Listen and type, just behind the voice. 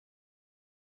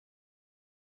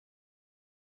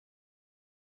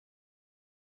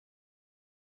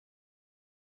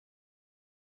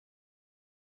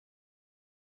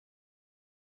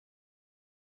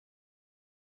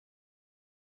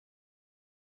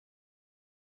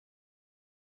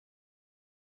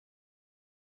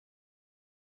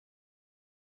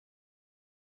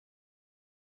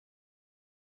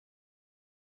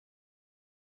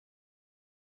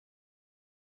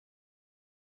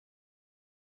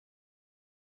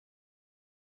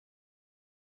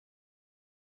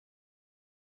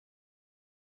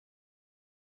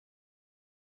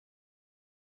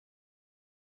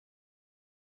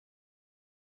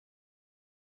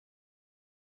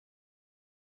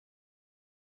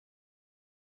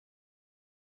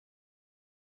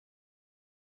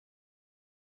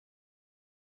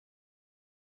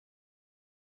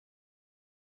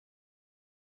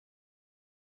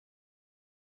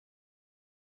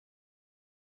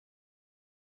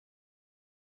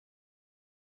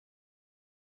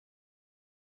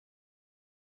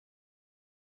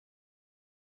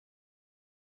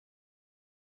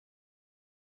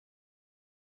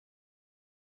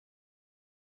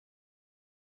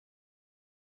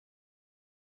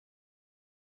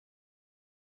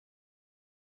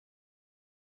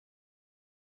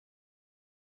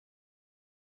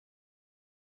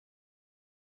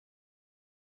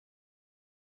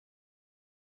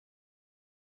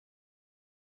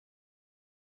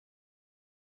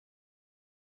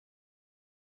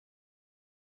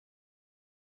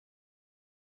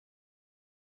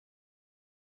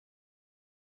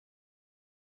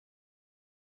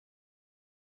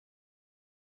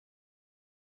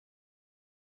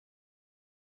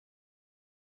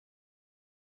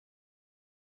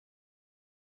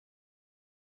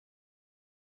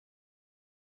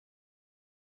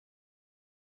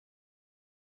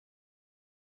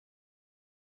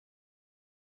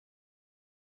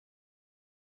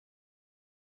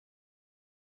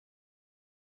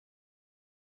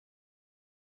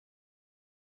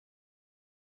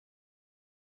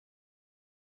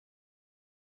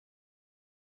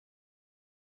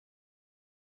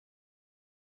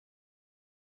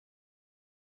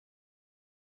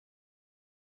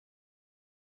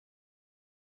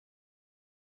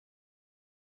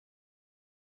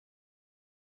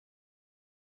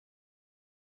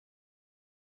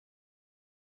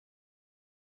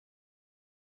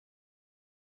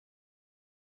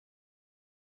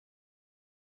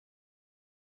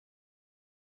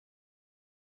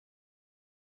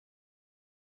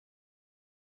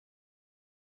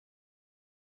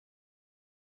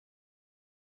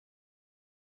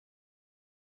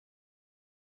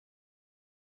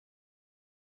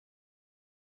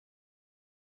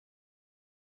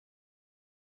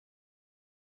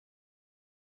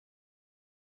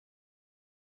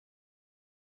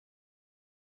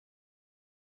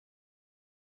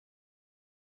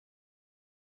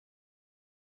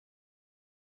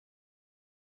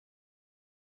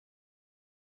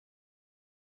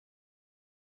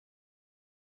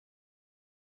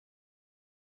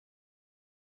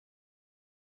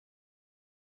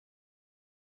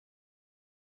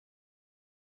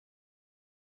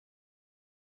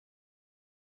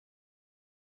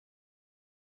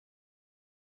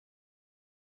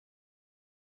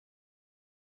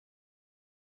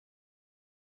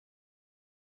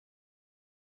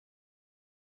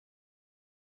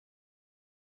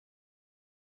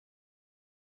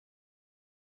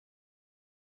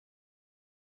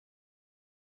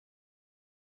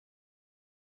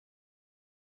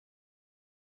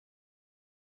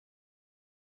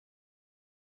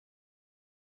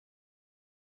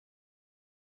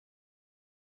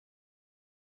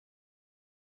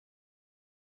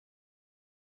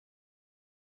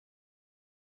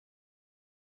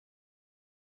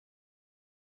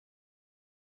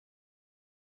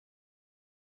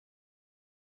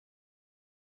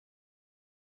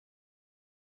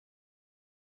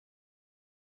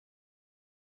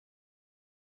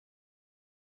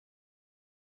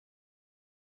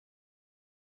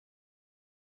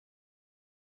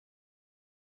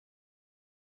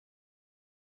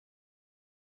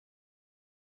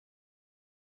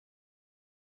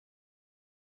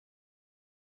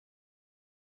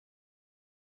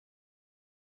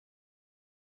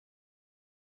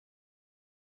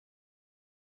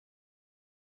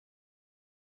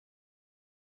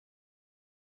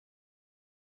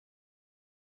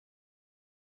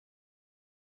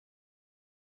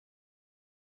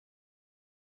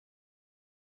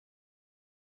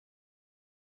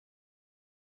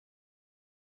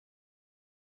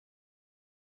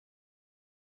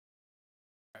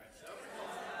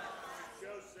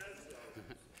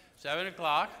7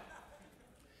 o'clock.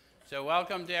 So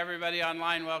welcome to everybody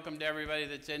online. Welcome to everybody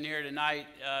that's in here tonight.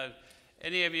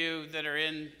 Any of you that are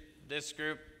in this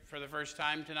group for the first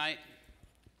time tonight?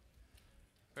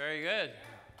 Very good.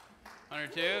 One or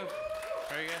two?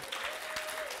 Very good.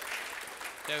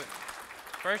 So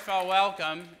first of all,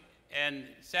 welcome. And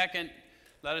second,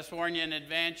 let us warn you in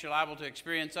advance, you're liable to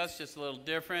experience us just a little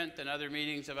different than other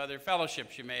meetings of other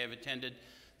fellowships you may have attended.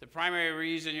 The primary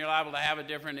reason you're liable to have a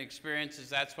different experience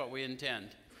is that's what we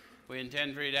intend. We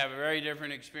intend for you to have a very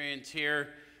different experience here.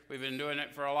 We've been doing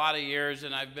it for a lot of years,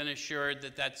 and I've been assured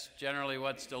that that's generally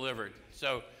what's delivered.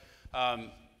 So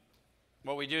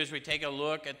what we do is we take a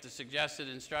look at the suggested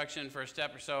instruction for a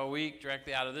step or so a week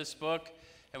directly out of this book,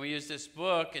 and we use this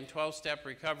book in 12-step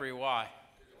recovery. Why?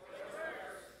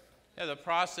 Yeah, the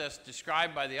process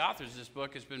described by the authors of this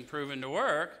book has been proven to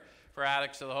work for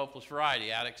addicts of the hopeless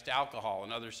variety, addicts to alcohol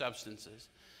and other substances.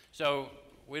 So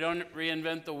we don't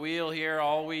reinvent the wheel here.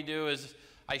 All we do is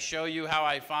I show you how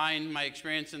I find my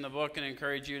experience in the book and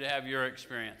encourage you to have your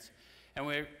experience. And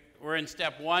we're in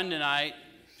step 1 tonight,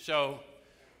 so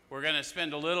we're going to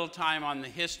spend a little time on the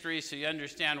history so you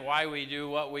understand why we do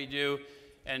what we do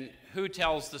and who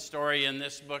tells the story in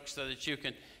this book so that you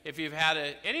can, if you've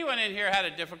anyone in here had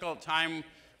a difficult time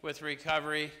with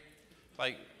recovery,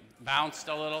 like bounced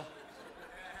a little?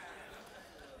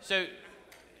 So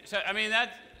I mean,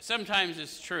 that sometimes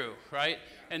is true, right?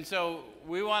 And so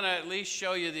we want to at least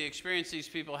show you the experience these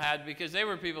people had because they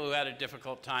were people who had a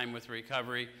difficult time with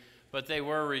recovery, but they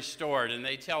were restored, and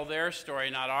they tell their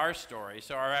story, not our story.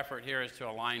 So our effort here is to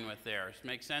align with theirs.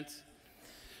 Make sense?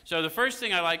 So the first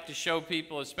thing I like to show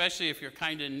people, especially if you're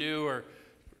kind of new or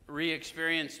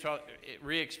re-experiencing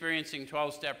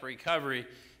 12-step recovery,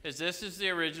 is this is the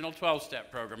original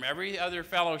 12-step program. Every other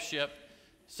fellowship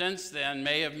since then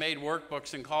may have made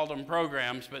workbooks and called them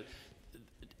programs, but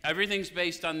everything's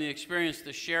based on the experience,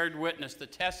 the shared witness, the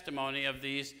testimony of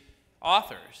these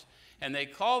authors. And they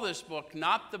call this book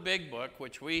not the big book,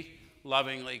 which we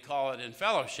lovingly call it in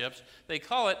fellowships. They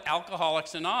call it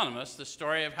Alcoholics Anonymous, the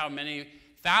story of how many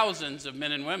thousands of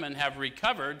men and women have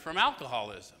recovered from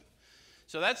alcoholism.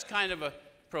 So that's kind of a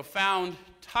profound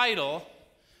title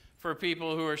for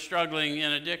people who are struggling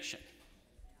in addiction.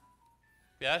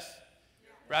 Yes?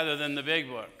 Rather than the big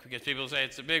book, because people say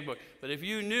it's the big book. But if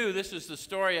you knew this is the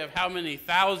story of how many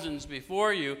thousands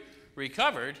before you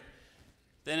recovered,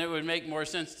 then it would make more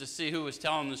sense to see who was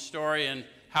telling the story and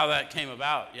how that came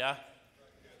about, yeah?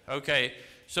 Okay,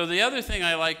 so the other thing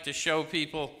I like to show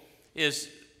people is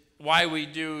why we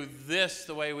do this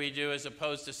the way we do as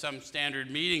opposed to some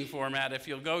standard meeting format. If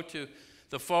you'll go to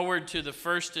the forward to the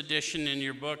first edition in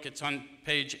your book, it's on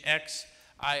page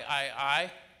XIII.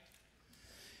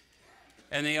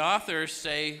 And the authors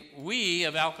say, we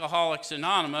of Alcoholics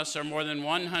Anonymous are more than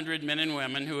 100 men and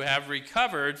women who have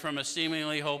recovered from a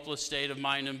seemingly hopeless state of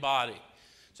mind and body.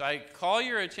 So I call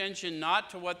your attention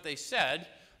not to what they said,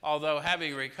 although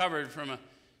having recovered from a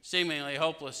seemingly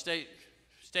hopeless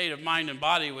state of mind and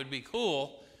body would be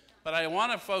cool, but I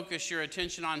want to focus your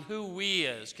attention on who we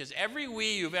is, because every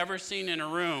we you've ever seen in a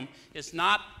room is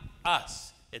not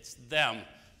us, it's them,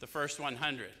 the first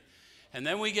 100. And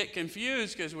then we get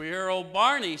confused because we hear old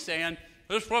Barney saying,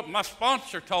 this is what my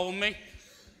sponsor told me.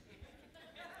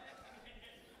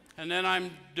 And then I'm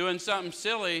doing something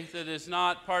silly that is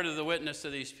not part of the witness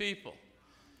of these people.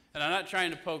 And I'm not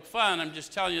trying to poke fun, I'm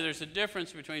just telling you there's a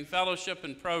difference between fellowship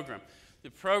and program. The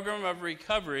program of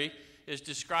recovery is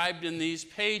described in these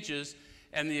pages,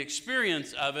 and the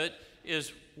experience of it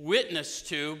is witnessed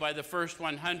to by the first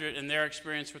 100 and their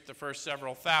experience with the first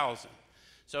several thousand.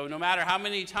 So no matter how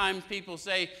many times people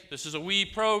say, this is a we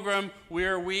program,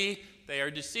 we're we, they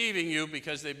are deceiving you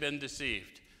because they've been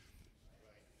deceived.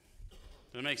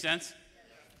 Does that make sense?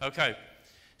 Okay.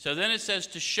 So then it says,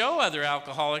 to show other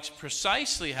alcoholics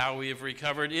precisely how we have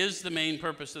recovered is the main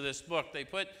purpose of this book. They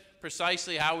put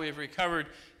precisely how we have recovered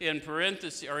in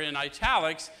parentheses or in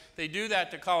italics. They do that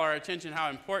to call our attention how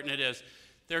important it is.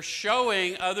 They're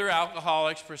showing other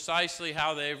alcoholics precisely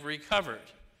how they've recovered.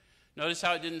 Notice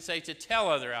how it didn't say to tell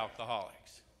other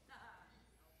alcoholics.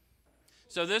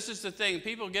 So this is the thing.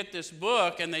 People get this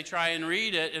book and they try and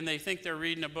read it and they think they're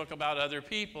reading a book about other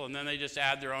people, and then they just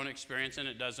add their own experience and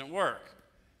it doesn't work.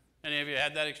 Any of you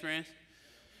had that experience?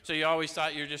 So you always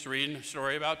thought you're just reading a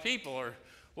story about people or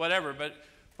whatever.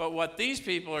 But what these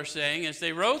people are saying is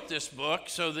they wrote this book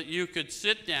so that you could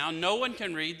sit down. No one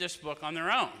can read this book on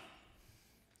their own.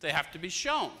 They have to be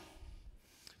shown.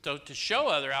 So to show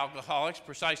other alcoholics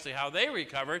precisely how they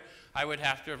recovered, I would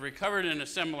have to have recovered in a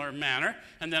similar manner,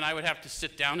 and then I would have to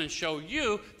sit down and show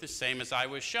you the same as I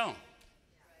was shown.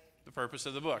 the purpose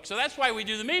of the book. So that's why we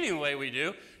do the meeting the way we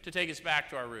do, to take us back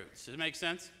to our roots. Does it make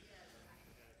sense?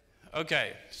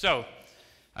 Okay, so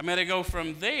I'm going to go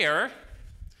from there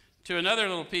to another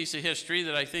little piece of history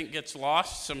that I think gets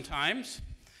lost sometimes.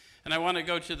 And I want to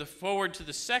go forward to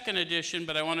the second edition,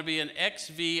 but I want to be an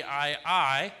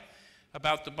XVII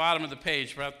about the bottom of the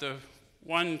page, about the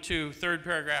 1, 2, third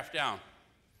paragraph down.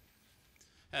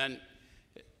 And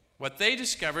what they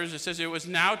discovered is it says it was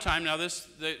now time. Now the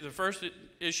first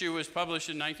issue was published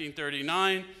in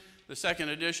 1939. The second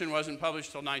edition wasn't published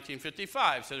until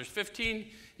 1955. So there's 15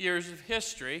 years of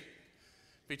history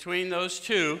between those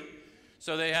two.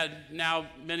 So they had now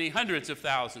many hundreds of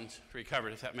thousands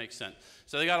recovered, if that makes sense.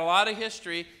 So they got a lot of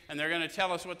history, and they're going to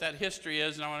tell us what that history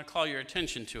is, and I want to call your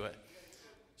attention to it.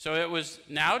 So it was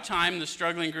now time, the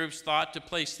struggling groups thought, to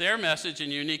place their message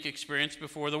and unique experience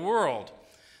before the world.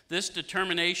 This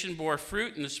determination bore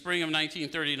fruit in the spring of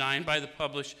 1939 by the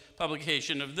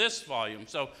publication of this volume.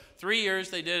 So 3 years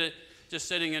they did it, just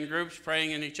sitting in groups,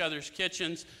 praying in each other's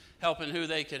kitchens, helping who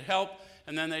they could help,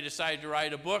 and then they decided to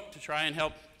write a book to try and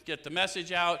help get the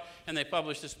message out, and they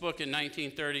published this book in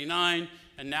 1939,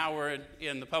 and now we're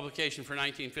in the publication for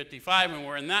 1955, and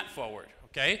we're in that forward,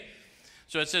 okay?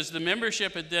 So it says the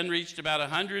membership had then reached about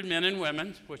 100 men and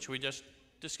women, which we just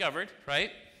discovered, right?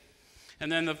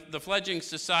 And then the fledgling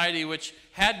society, which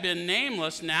had been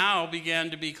nameless, now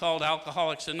began to be called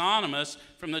Alcoholics Anonymous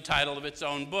from the title of its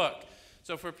own book.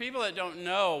 So for people that don't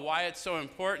know why it's so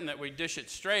important that we dish it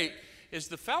straight, is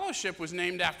the fellowship was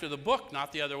named after the book,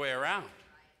 not the other way around.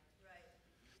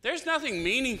 There's nothing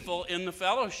meaningful in the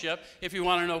fellowship if you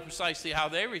want to know precisely how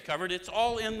they recovered. It's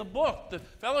all in the book. The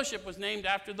fellowship was named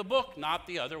after the book, not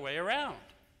the other way around.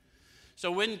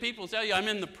 So when people tell you, I'm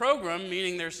in the program,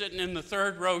 meaning they're sitting in the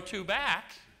third row, 2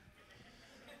 back,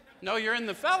 no, you're in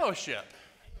the fellowship.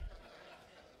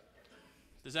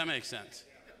 Does that make sense?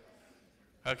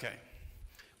 Okay.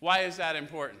 Why is that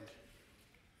important?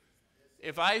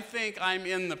 If I think I'm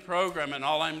in the program and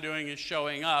all I'm doing is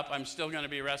showing up, I'm still going to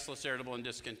be restless, irritable, and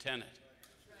discontented.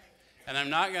 And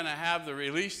I'm not going to have the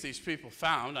release these people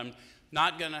found. I'm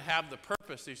not going to have the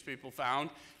purpose these people found.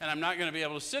 And I'm not going to be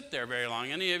able to sit there very long.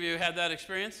 Any of you had that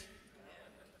experience?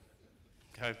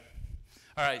 Okay.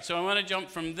 All right, so I want to jump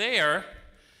from there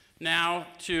now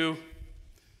to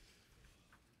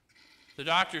the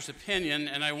doctor's opinion.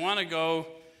 And I want to go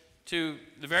to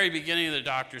the very beginning of the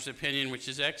doctor's opinion, which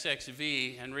is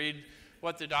XXV, and read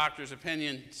what the doctor's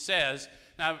opinion says.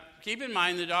 Now, keep in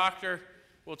mind the doctor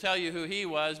will tell you who he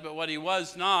was, but what he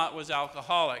was not was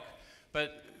alcoholic.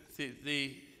 But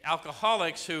the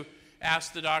alcoholics who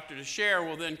ask the doctor to share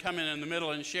will then come in the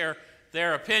middle and share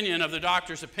their opinion of the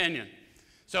doctor's opinion.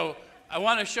 So I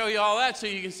want to show you all that so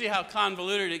you can see how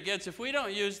convoluted it gets. If we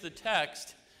don't use the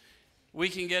text, we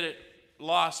can get it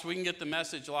lost. We can get the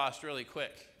message lost really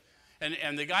quick.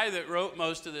 And the guy that wrote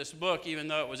most of this book, even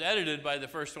though it was edited by the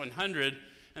first 100,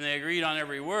 and they agreed on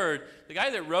every word, the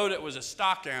guy that wrote it was a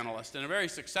stock analyst, and a very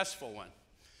successful one.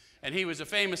 And he was a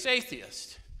famous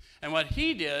atheist. And what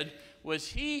he did was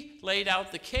he laid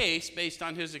out the case based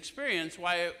on his experience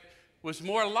why it was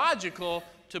more logical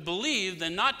to believe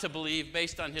than not to believe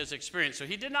based on his experience. So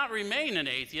he did not remain an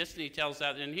atheist, and he tells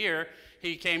that in here.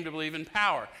 He came to believe in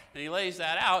power. And he lays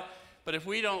that out. But if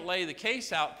we don't lay the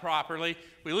case out properly,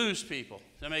 we lose people.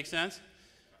 Does that make sense?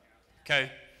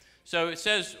 Okay. So it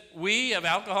says, we of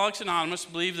Alcoholics Anonymous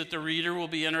believe that the reader will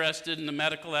be interested in the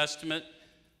medical estimate,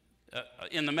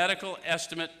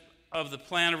 of the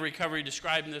plan of recovery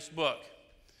described in this book.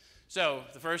 So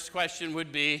the first question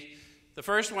would be, the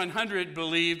first 100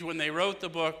 believed when they wrote the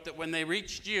book that when they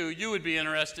reached you, you would be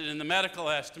interested in the medical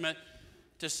estimate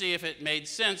to see if it made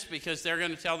sense, because they're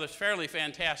going to tell this fairly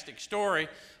fantastic story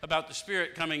about the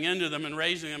Spirit coming into them and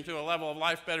raising them to a level of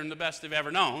life better than the best they've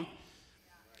ever known.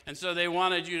 And so they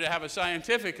wanted you to have a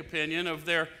scientific opinion of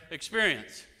their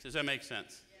experience. Does that make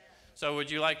sense? So would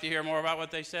you like to hear more about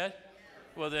what they said?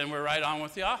 Well, then we're right on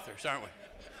with the authors, aren't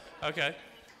we? Okay.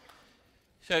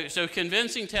 So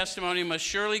convincing testimony must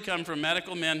surely come from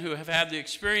medical men who have had the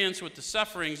experience with the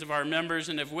sufferings of our members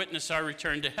and have witnessed our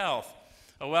return to health.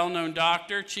 A well-known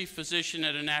doctor, chief physician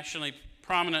at a nationally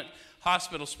prominent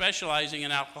hospital specializing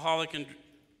in alcoholic and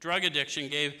drug addiction,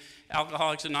 gave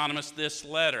Alcoholics Anonymous this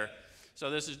letter.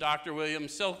 So this is Dr. William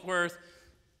Silkworth.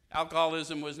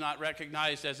 Alcoholism was not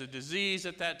recognized as a disease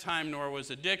at that time, nor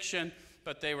was addiction,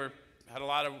 but they had a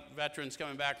lot of veterans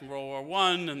coming back from World War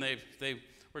I, and they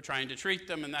were trying to treat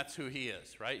them, and that's who he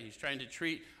is, right? He's trying to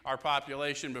treat our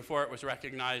population before it was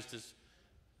recognized as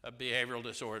a behavioral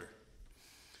disorder.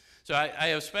 So I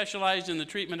have specialized in the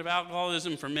treatment of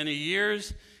alcoholism for many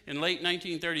years. In late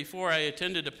 1934, I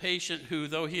attended a patient who,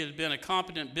 though he had been a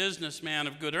competent businessman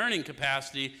of good earning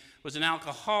capacity, was an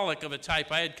alcoholic of a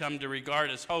type I had come to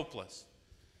regard as hopeless.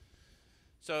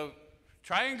 So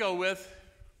try and go with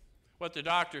what the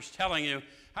doctor's telling you.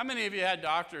 How many of you had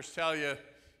doctors tell you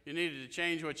you needed to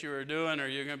change what you were doing or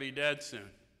you're going to be dead soon?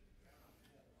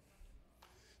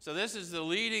 So this is the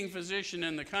leading physician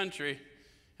in the country,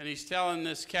 and he's telling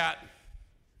this cat,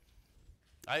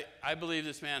 I believe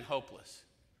this man hopeless,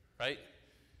 right?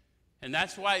 And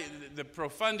that's why the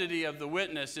profundity of the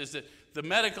witness is that the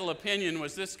medical opinion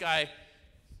was this guy,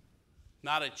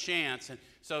 not a chance. And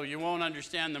so you won't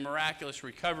understand the miraculous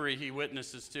recovery he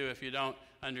witnesses to if you don't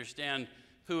understand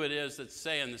who it is that's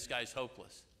saying this guy's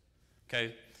hopeless.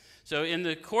 Okay? So in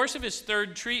the course of his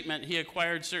third treatment, he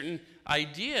acquired certain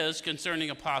ideas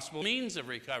concerning a possible means of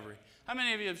recovery. How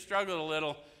many of you have struggled a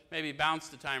little, maybe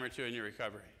bounced a time or two in your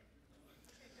recovery?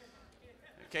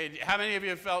 Okay, how many of you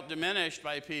have felt diminished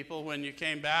by people when you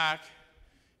came back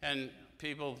and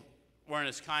people weren't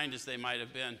as kind as they might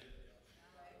have been?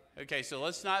 Okay, so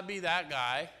let's not be that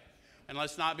guy, and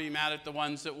let's not be mad at the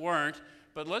ones that weren't,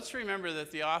 but let's remember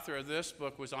that the author of this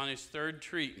book was on his third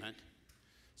treatment,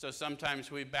 so sometimes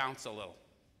we bounce a little.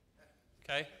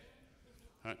 Okay?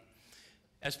 All right.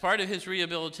 As part of his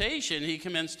rehabilitation, he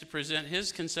commenced to present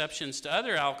his conceptions to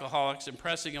other alcoholics,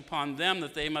 impressing upon them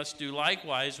that they must do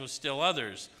likewise with still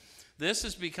others. This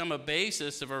has become a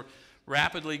basis of a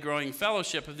rapidly growing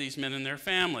fellowship of these men and their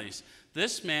families.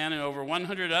 This man and over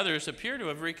 100 others appear to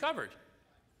have recovered.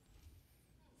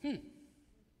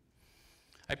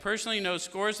 I personally know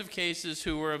scores of cases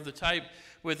who were of the type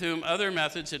with whom other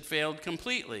methods had failed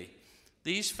completely.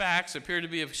 These facts appear to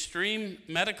be of extreme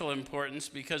medical importance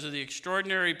because of the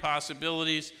extraordinary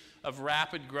possibilities of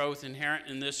rapid growth inherent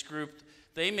in this group.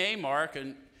 They may mark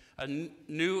a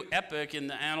new epoch in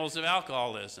the annals of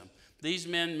alcoholism. These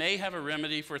men may have a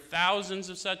remedy for thousands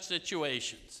of such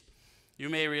situations.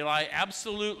 You may rely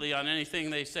absolutely on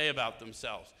anything they say about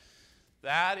themselves.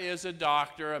 That is a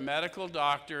doctor, a medical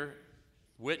doctor,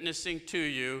 witnessing to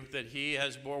you that he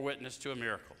has bore witness to a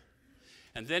miracle.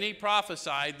 And then he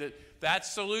prophesied that that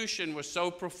solution was so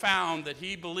profound that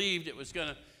he believed it was going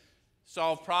to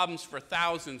solve problems for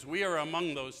thousands. We are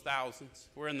among those thousands.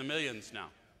 We're in the millions now.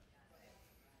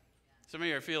 Some of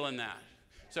you are feeling that.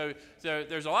 So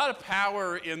there's a lot of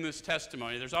power in this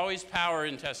testimony. There's always power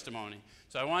in testimony.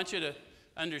 So I want you to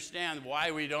understand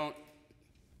why we don't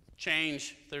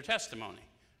change their testimony.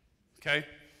 Okay?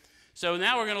 So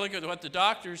now we're going to look at what the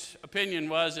doctor's opinion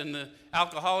was and the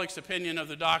alcoholic's opinion of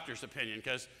the doctor's opinion,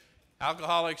 because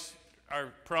alcoholics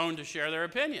are prone to share their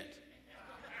opinions.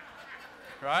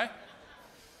 Right?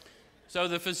 So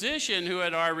the physician who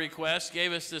at our request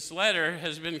gave us this letter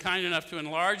has been kind enough to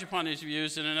enlarge upon his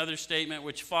views in another statement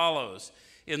which follows.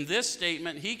 In this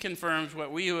statement, he confirms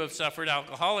what we who have suffered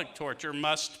alcoholic torture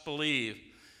must believe,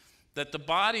 that the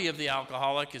body of the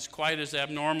alcoholic is quite as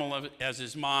abnormal as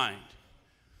his mind.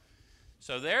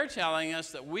 So they're telling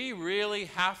us that we really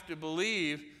have to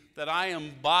believe that I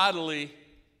am bodily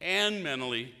and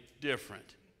mentally different.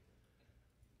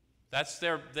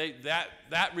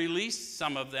 That released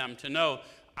some of them to know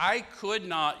I could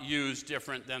not use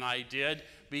different than I did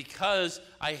because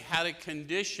I had a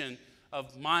condition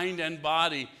of mind and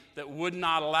body that would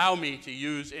not allow me to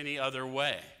use any other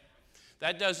way.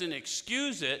 That doesn't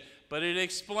excuse it, but it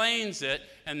explains it,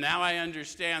 and now I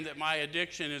understand that my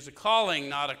addiction is a calling,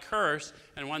 not a curse,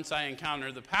 and once I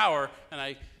encounter the power and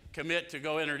I commit to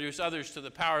go introduce others to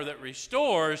the power that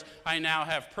restores, I now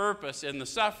have purpose in the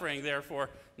suffering,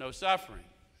 therefore no suffering.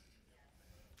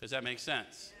 Does that make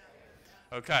sense?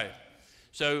 Okay.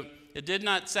 So it did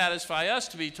not satisfy us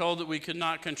to be told that we could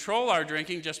not control our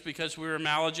drinking just because we were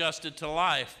maladjusted to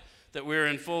life, that we were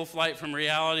in full flight from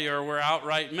reality or we're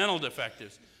outright mental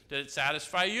defectives. Did it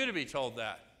satisfy you to be told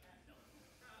that?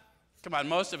 Come on,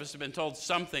 most of us have been told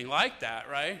something like that,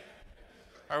 right?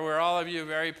 Or were all of you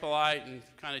very polite and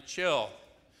kind of chill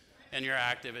in your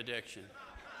active addiction?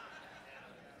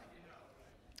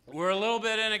 We're a little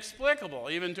bit inexplicable,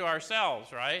 even to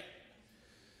ourselves, right?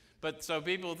 But so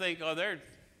people think, oh,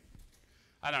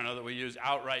 I don't know that we use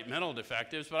outright mental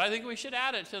defectives, but I think we should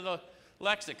add it to the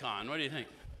lexicon. What do you think?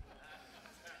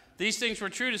 These things were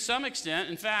true to some extent,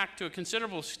 in fact, to a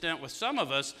considerable extent with some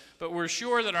of us, but we're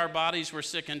sure that our bodies were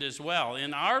sickened as well.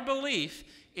 In our belief,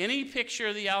 any picture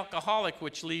of the alcoholic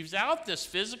which leaves out this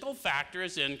physical factor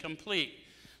is incomplete.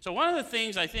 So one of the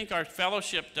things I think our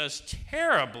fellowship does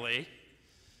terribly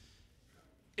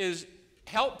is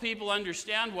help people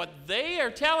understand what they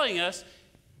are telling us.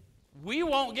 We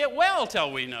won't get well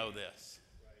till we know this,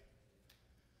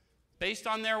 based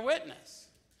on their witness.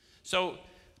 So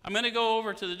I'm going to go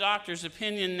over to the doctor's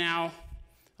opinion now,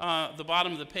 the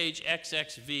bottom of the page,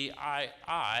 XXVII.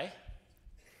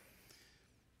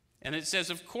 And it says,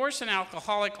 of course, an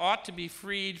alcoholic ought to be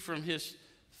freed from his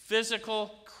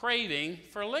physical craving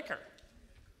for liquor.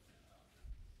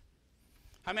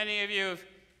 How many of you have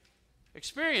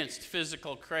experienced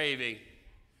physical craving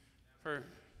for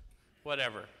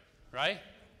whatever, right?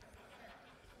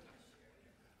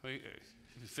 We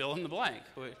fill in the blank.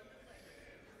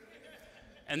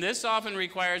 And this often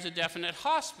requires a definite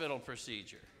hospital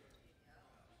procedure.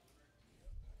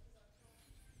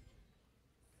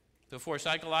 Therefore,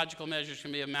 psychological measures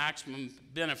can be of maximum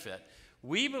benefit.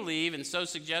 We believe, and so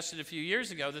suggested a few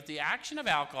years ago, that the action of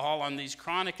alcohol on these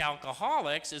chronic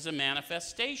alcoholics is a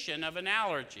manifestation of an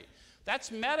allergy. That's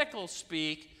medical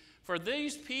speak for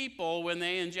these people. When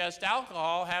they ingest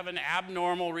alcohol, have an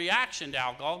abnormal reaction to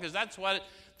alcohol, because that's what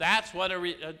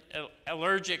an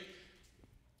allergic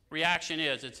reaction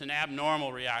is. It's an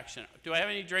abnormal reaction. Do I have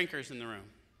any drinkers in the room?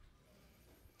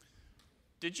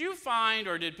 Did you find,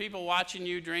 or did people watching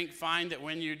you drink find that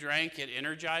when you drank it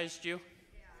energized you?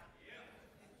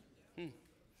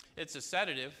 It's a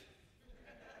sedative.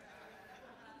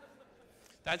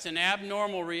 That's an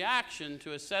abnormal reaction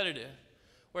to a sedative.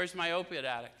 Where's my opiate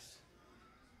addicts?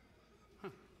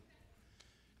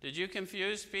 Did you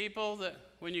confuse people that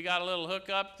when you got a little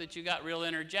hookup that you got real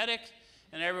energetic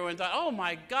and everyone thought, oh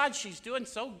my God, she's doing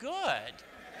so good?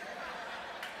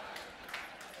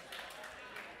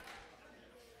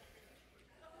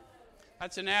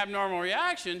 That's an abnormal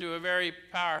reaction to a very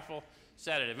powerful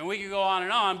sedative. And we could go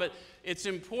on, but it's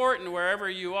important wherever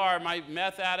you are. My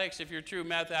meth addicts, if you're true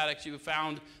meth addicts, you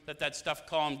found that stuff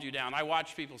calmed you down. I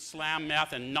watch people slam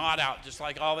meth and nod out just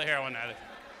like all the heroin addicts.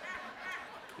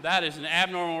 That is an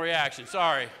abnormal reaction.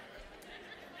 Sorry.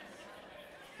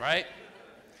 Right?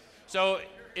 So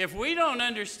if we don't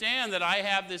understand that I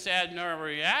have this abnormal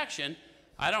reaction,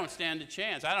 I don't stand a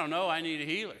chance. I don't know I need a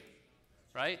healer.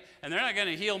 Right? And they're not going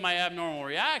to heal my abnormal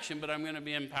reaction, but I'm going to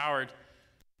be empowered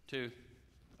to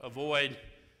avoid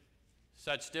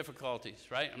such difficulties,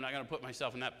 right? I'm not going to put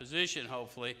myself in that position,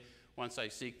 hopefully, once I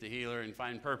seek the healer and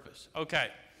find purpose. Okay.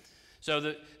 So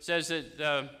it says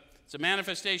that it's a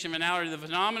manifestation of an allergy. The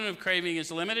phenomenon of craving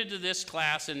is limited to this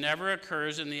class and never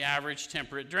occurs in the average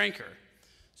temperate drinker.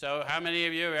 So how many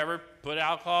of you have ever put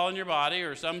alcohol in your body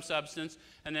or some substance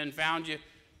and then found you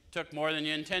took more than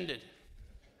you intended?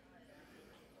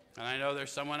 And I know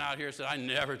there's someone out here who said, I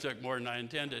never took more than I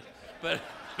intended. But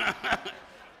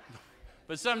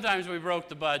but sometimes we broke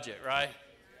the budget, right?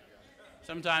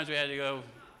 Sometimes we had to go,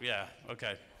 yeah,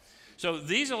 okay. So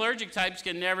these allergic types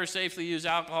can never safely use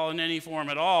alcohol in any form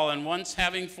at all. And once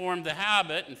having formed the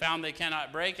habit and found they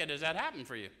cannot break it, has that happened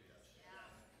for you?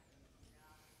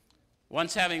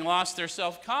 Once having lost their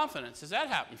self-confidence, has that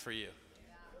happened for you?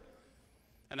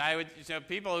 And I would,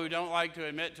 people who don't like to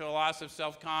admit to a loss of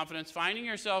self-confidence, finding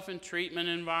yourself in treatment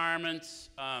environments,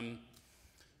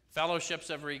 fellowships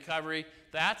of recovery,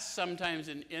 that's sometimes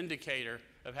an indicator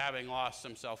of having lost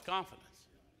some self-confidence.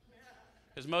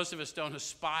 Because most of us don't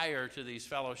aspire to these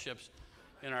fellowships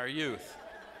in our youth.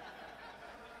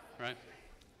 Right?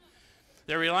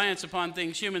 Their reliance upon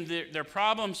things human, their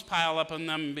problems pile up on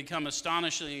them and become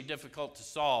astonishingly difficult to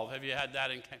solve. Have you had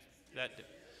that?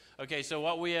 Okay, so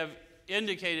what we have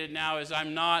indicated now is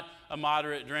I'm not a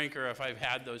moderate drinker if I've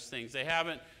had those things. They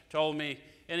haven't told me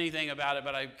anything about it,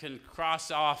 but I can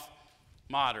cross off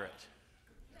moderate.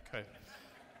 Okay.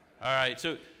 All right,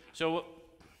 so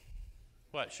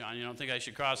what, Sean? You don't think I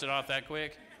should cross it off that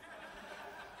quick?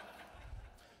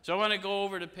 So I want to go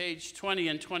over to page 20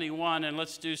 and 21, and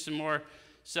let's do some more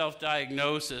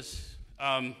self-diagnosis.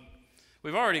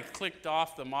 We've already clicked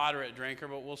off the moderate drinker,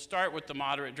 but we'll start with the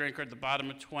moderate drinker at the bottom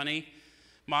of 20.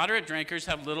 Moderate drinkers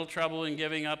have little trouble in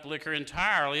giving up liquor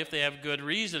entirely. If they have good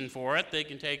reason for it, they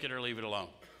can take it or leave it alone.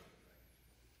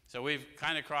 So we've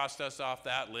kind of crossed us off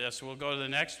that list. We'll go to the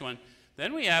next one.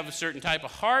 Then we have a certain type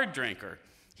of hard drinker.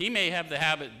 He may have the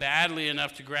habit badly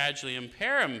enough to gradually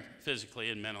impair him physically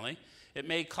and mentally. It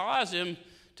may cause him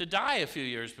to die a few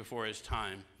years before his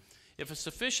time. If a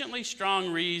sufficiently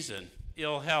strong reason,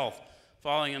 ill health,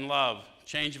 falling in love,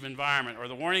 change of environment, or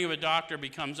the warning of a doctor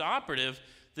becomes operative,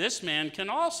 this man can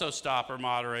also stop or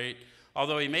moderate,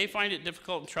 although he may find it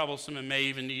difficult and troublesome and may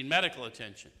even need medical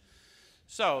attention.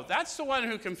 So that's the one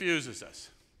who confuses us.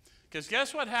 Because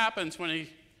guess what happens when he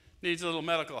needs a little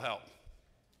medical help?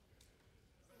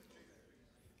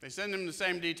 They send him the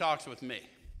same detox with me.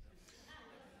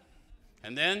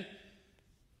 And then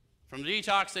from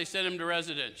detox, they send him to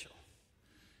residential.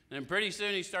 And then pretty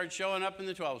soon he starts showing up in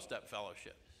the 12-step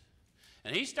fellowships.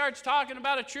 And he starts talking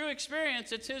about a true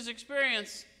experience. It's his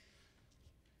experience.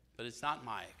 but it's not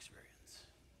my experience.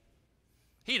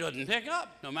 He doesn't pick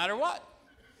up, no matter what.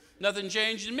 Nothing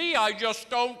changed in me, I just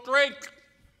don't drink.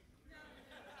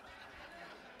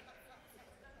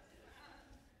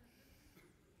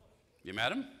 You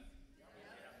met him?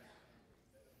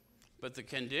 But the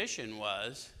condition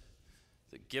was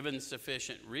that given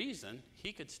sufficient reason,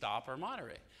 he could stop or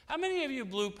moderate. How many of you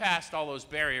blew past all those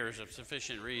barriers of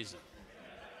sufficient reason?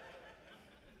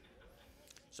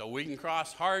 So we can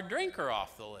cross hard drinker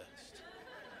off the list.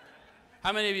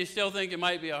 How many of you still think you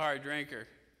might be a hard drinker?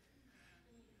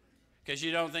 Because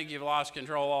you don't think you've lost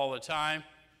control all the time?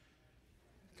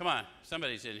 Come on,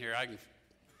 somebody's in here.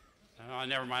 Oh,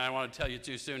 never mind, I don't want to tell you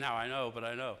too soon how I know, but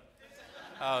I know.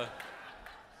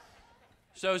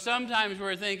 So sometimes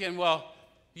we're thinking, well,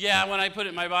 yeah, when I put it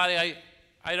in my body,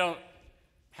 I don't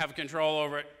have control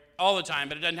over it all the time,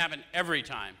 but it doesn't happen every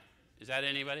time. Is that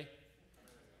anybody?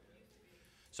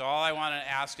 So all I want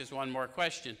to ask is one more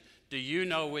question. Do you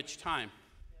know which time?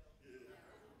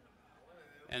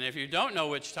 And if you don't know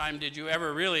which time, did you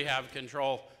ever really have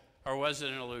control, or was it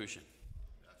an illusion?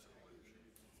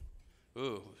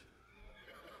 Ooh.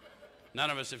 None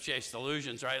of us have chased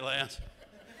illusions, right, Lance?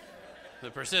 The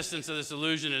persistence of this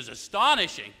illusion is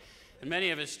astonishing. And many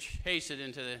of us chase it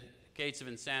into the gates of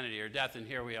insanity or death, and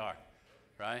here we are,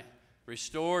 right?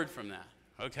 Restored from that.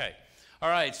 Okay. All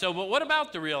right, so but what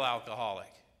about the real alcoholic?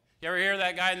 You ever hear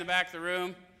that guy in the back of the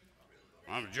room?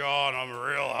 I'm John, I'm a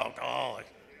real alcoholic.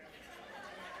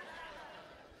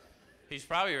 He's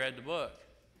probably read the book.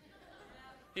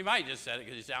 He might just said it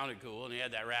because he sounded cool and he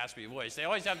had that raspy voice. They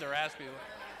always have the raspy voice.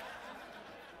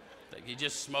 Like he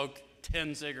just smoked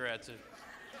 10 cigarettes.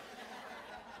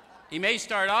 He may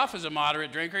start off as a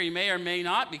moderate drinker. He may or may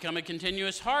not become a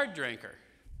continuous hard drinker.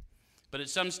 But at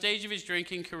some stage of his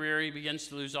drinking career, he begins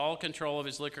to lose all control of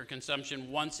his liquor consumption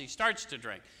once he starts to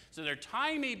drink. So they're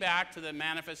tying me back to the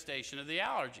manifestation of the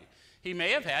allergy. He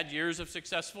may have had years of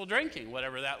successful drinking,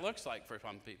 whatever that looks like for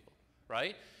some people,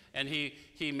 right? And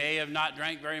he may have not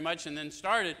drank very much and then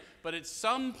started, but at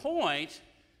some point,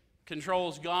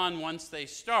 control's gone once they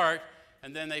start,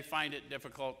 and then they find it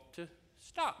difficult to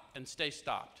stop and stay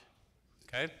stopped,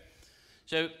 okay?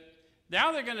 So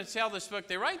now they're going to tell this book.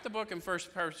 They write the book in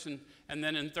first person and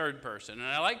then in third person. And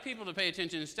I like people to pay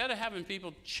attention. Instead of having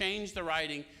people change the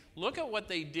writing, look at what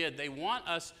they did. They want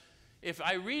us, if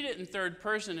I read it in third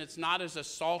person, it's not as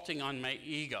assaulting on my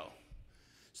ego.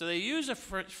 So they use a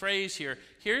phrase here.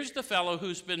 Here's the fellow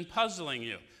who's been puzzling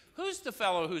you. Who's the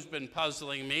fellow who's been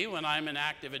puzzling me when I'm in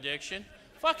active addiction?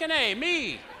 Fucking A,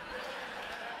 me.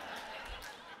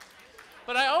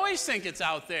 But I always think it's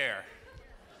out there.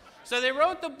 So they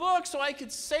wrote the book so I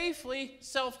could safely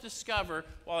self-discover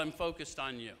while I'm focused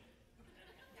on you.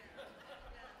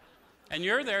 And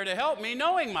you're there to help me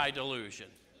knowing my delusion.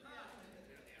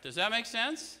 Does that make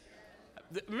sense?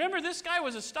 Remember, this guy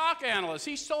was a stock analyst.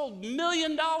 He sold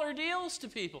million-dollar deals to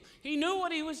people. He knew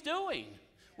what he was doing.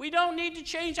 We don't need to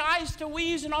change I's to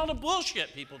we's and all the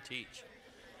bullshit people teach.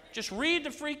 Just read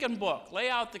the freaking book. Lay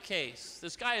out the case.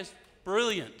 This guy is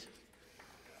brilliant.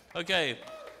 Okay.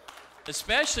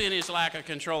 Especially in his lack of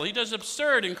control. He does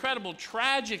absurd, incredible,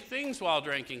 tragic things while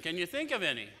drinking. Can you think of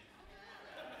any?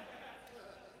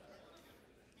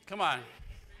 Come on.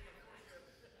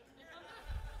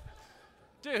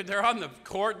 Dude, they're on the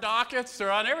court dockets.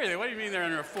 They're on everything. What do you mean they're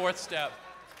in their fourth step?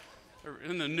 They're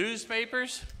in the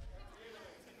newspapers?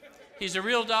 He's a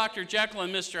real Dr. Jekyll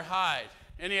and Mr. Hyde.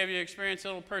 Any of you experienced a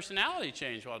little personality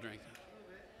change while drinking?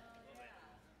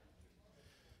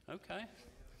 Okay.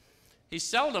 He's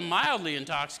seldom mildly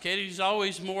intoxicated. He's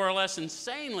always more or less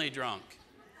insanely drunk.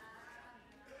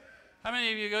 How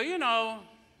many of you go, you know,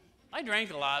 I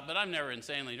drank a lot, but I'm never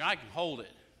insanely drunk. I can hold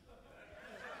it.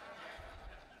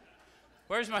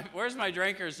 Where's my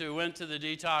drinkers who went to the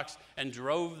detox and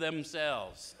drove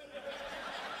themselves?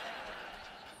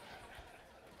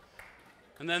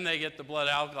 And then they get the blood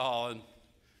alcohol and,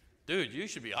 dude, you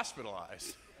should be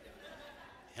hospitalized.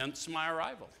 Hence my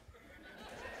arrival.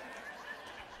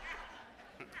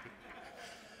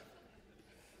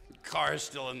 Car is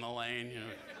still in the lane. You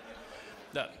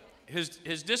know.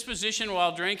 His disposition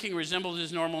while drinking resembled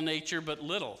his normal nature, but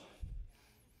little.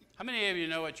 How many of you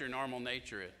know what your normal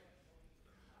nature is?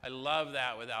 I love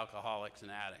that with alcoholics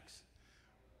and addicts.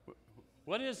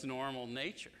 What is normal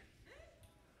nature?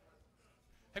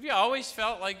 Have you always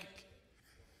felt like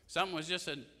something was just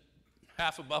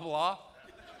half a bubble off?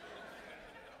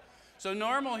 So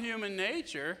normal human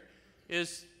nature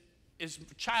is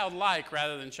childlike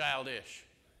rather than childish.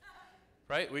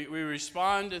 Right? We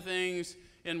respond to things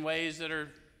in ways that are,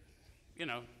 you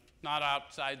know, not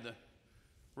outside the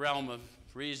realm of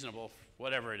reasonable,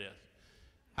 whatever it is.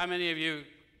 How many of you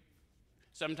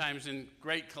sometimes in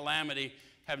great calamity,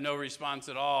 have no response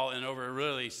at all, and over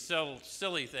really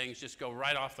silly things just go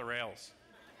right off the rails.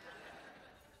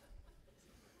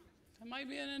 That might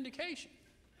be an indication.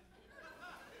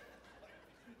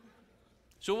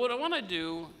 So what I want to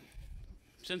do,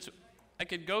 since I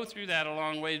could go through that a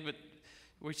long way, but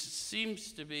which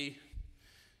seems to be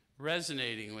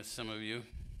resonating with some of you,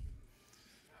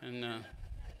 and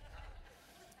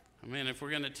I mean, if we're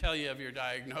going to tell you of your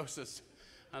diagnosis,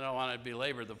 I don't want to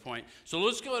belabor the point. So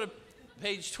let's go to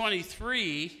page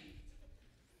 23,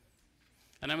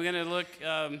 and I'm going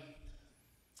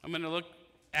to look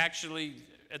actually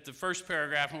at the first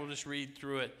paragraph, and we'll just read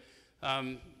through it.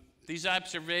 These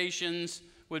observations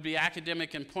would be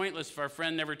academic and pointless if our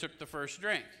friend never took the first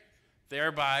drink,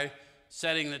 thereby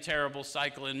setting the terrible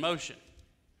cycle in motion.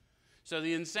 So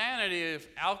the insanity of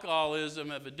alcoholism,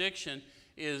 of addiction,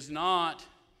 is not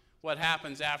what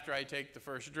happens after I take the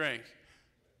first drink.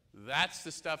 That's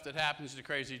the stuff that happens to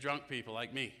crazy drunk people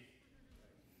like me.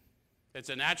 It's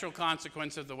a natural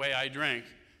consequence of the way I drink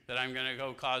that I'm going to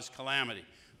go cause calamity.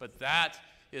 But that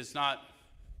is not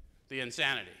the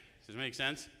insanity. Does it make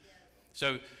sense?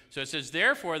 So it says,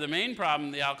 therefore, the main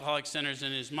problem the alcoholic centers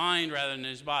in his mind rather than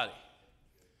his body.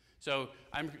 So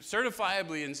I'm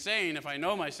certifiably insane if I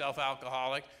know myself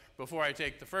alcoholic before I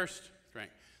take the first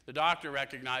drink. The doctor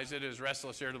recognizes it as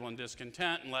restless, irritable, and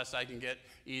discontent unless I can get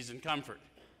ease and comfort.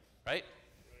 Right?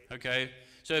 Okay.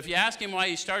 So if you ask him why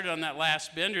he started on that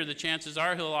last bender, the chances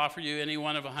are he'll offer you any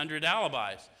one of 100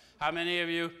 alibis. How many of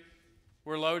you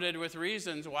were loaded with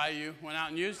reasons why you went out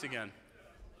and used again?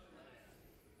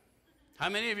 How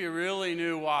many of you really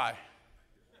knew why?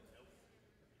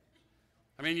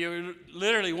 I mean, you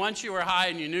literally, once you were high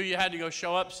and you knew you had to go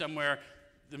show up somewhere,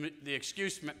 the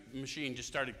excuse machine just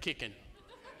started kicking.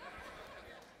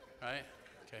 Right?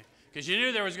 Okay. Because you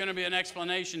knew there was going to be an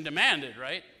explanation demanded,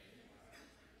 right?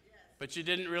 But you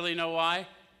didn't really know why?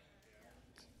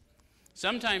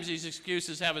 Sometimes these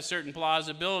excuses have a certain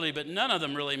plausibility, but none of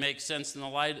them really make sense in the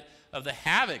light of the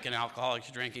havoc an alcoholic's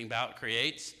drinking bout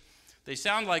creates. They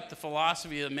sound like the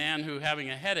philosophy of a man who, having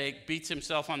a headache, beats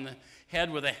himself on the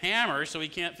head with a hammer so he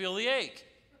can't feel the ache.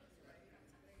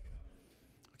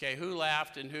 Okay, who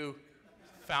laughed and who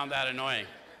found that annoying?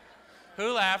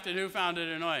 Who laughed and who found it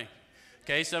annoying?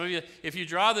 Okay, some of you, if you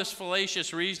draw this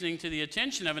fallacious reasoning to the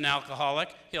attention of an alcoholic,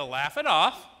 he'll laugh it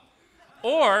off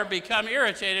or become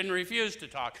irritated and refuse to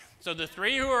talk. So the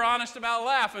three who are honest about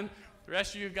laughing, the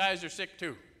rest of you guys are sick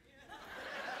too.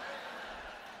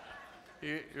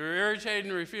 You're irritated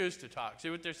and refuse to talk. See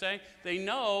what they're saying? They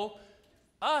know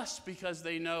us because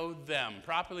they know them.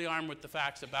 Properly armed with the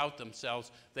facts about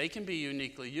themselves, they can be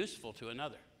uniquely useful to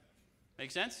another.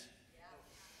 Make sense?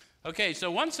 Okay,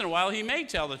 so once in a while, he may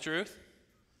tell the truth.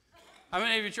 How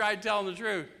many of you tried telling the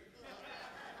truth?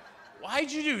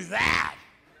 Why'd you do that?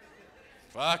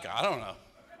 Fuck, I don't know.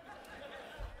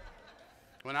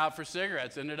 Went out for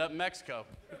cigarettes, ended up in Mexico.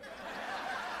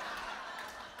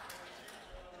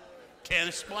 Can't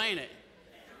explain it.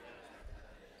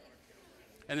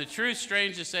 And the truth,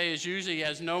 strange to say, is usually he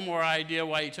has no more idea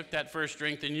why he took that first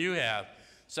drink than you have.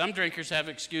 Some drinkers have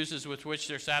excuses with which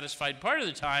they're satisfied part of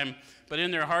the time, but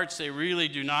in their hearts they really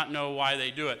do not know why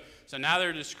they do it. So now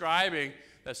they're describing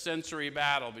the sensory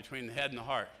battle between the head and the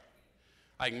heart.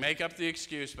 I can make up the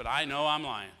excuse, but I know I'm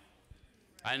lying.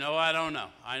 I know I don't know.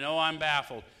 I know I'm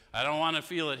baffled. I don't want to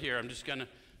feel it here. I'm just going to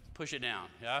push it down,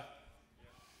 yeah?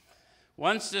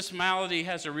 Once this malady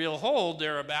has a real hold,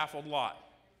 they're a baffled lot.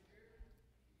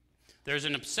 There's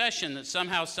an obsession that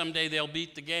somehow, someday they'll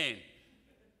beat the game.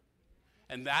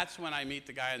 And that's when I meet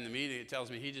the guy in the meeting that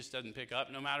tells me he just doesn't pick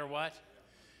up no matter what.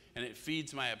 And it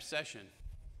feeds my obsession.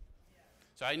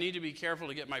 So I need to be careful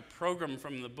to get my program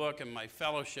from the book and my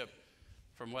fellowship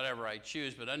from whatever I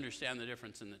choose, but understand the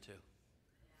difference in the two.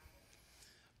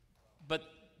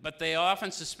 But they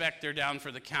often suspect they're down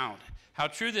for the count. How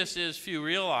true this is, few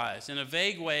realize. In a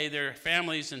vague way, their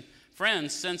families and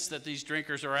friends sense that these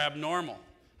drinkers are abnormal.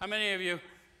 How many of you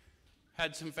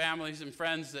had some families and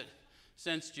friends that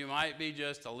sensed you might be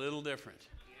just a little different?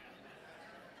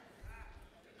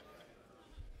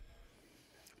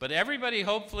 But everybody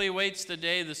hopefully waits the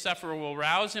day the sufferer will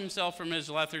rouse himself from his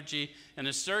lethargy and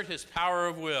assert his power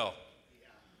of will.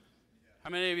 How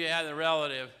many of you had a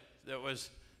relative that was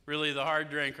really the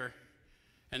hard drinker,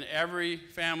 and every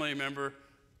family member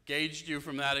gauged you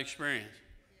from that experience?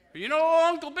 You know,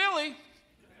 Uncle Billy,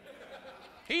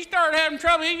 he started having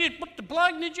trouble. He just put the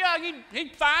plug in the jug.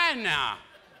 He's fine now.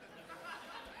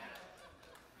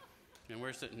 And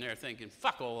we're sitting there thinking,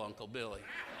 fuck old Uncle Billy.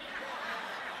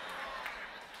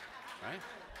 Right?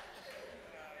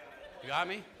 You got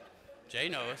me? Jay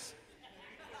knows.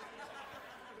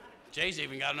 Jay's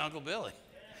even got an Uncle Billy.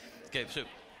 Okay, so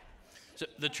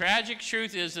the tragic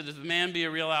truth is that if a man be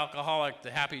a real alcoholic,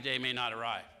 the happy day may not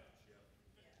arrive.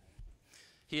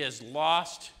 He has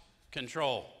lost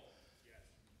control.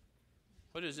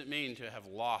 What does it mean to have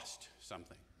lost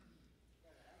something?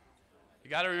 You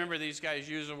got to remember these guys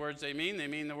use the words they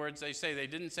mean the words they say. They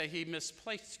didn't say he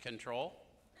misplaced control.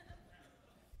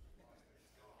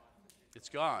 It's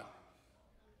gone.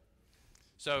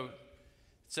 So it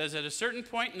says at a certain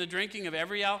point in the drinking of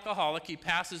every alcoholic, he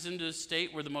passes into a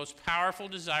state where the most powerful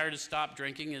desire to stop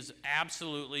drinking is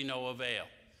absolutely no avail.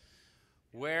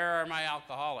 Where are my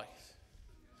alcoholics?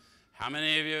 How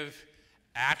many of you have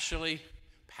actually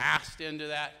passed into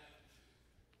that?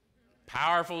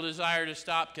 Powerful desire to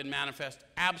stop can manifest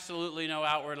absolutely no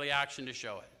outwardly action to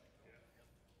show it.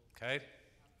 Okay?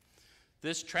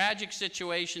 This tragic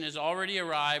situation has already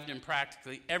arrived in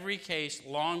practically every case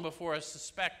long before us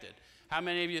suspected. How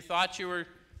many of you thought you were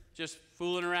just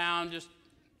fooling around,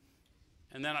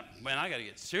 and then, man, I got to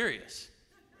get serious.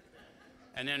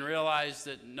 And then realized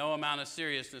that no amount of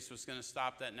seriousness was going to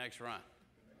stop that next run.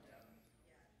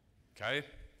 Okay?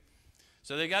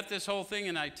 So they got this whole thing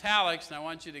in italics, and I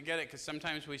want you to get it because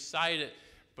sometimes we cite it.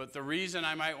 But the reason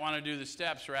I might want to do the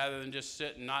steps rather than just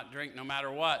sit and not drink no matter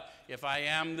what, if I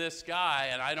am this guy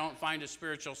and I don't find a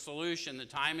spiritual solution, the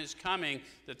time is coming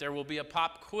that there will be a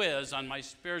pop quiz on my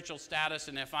spiritual status,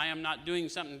 and if I am not doing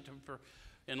something to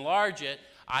enlarge it,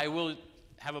 I will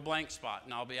have a blank spot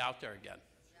and I'll be out there again.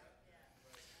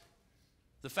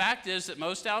 The fact is that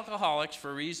most alcoholics,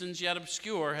 for reasons yet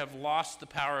obscure, have lost the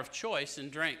power of choice in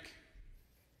drink.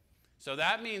 So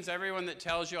that means everyone that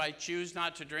tells you, I choose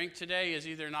not to drink today, is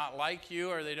either not like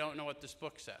you or they don't know what this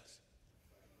book says.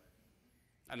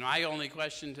 And my only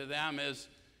question to them is,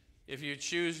 if you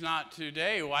choose not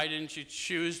today, why didn't you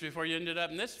choose before you ended up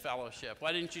in this fellowship?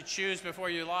 Why didn't you choose before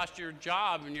you lost your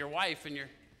job and your wife and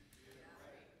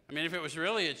I mean, if it was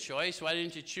really a choice, why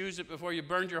didn't you choose it before you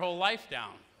burned your whole life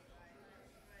down?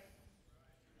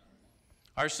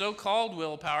 Our so-called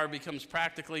willpower becomes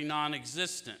practically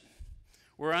non-existent.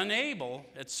 We're unable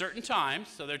at certain times,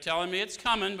 so they're telling me it's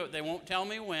coming, but they won't tell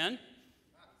me when,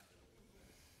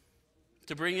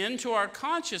 to bring into our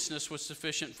consciousness with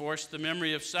sufficient force the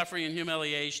memory of suffering and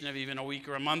humiliation of even a week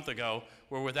or a month ago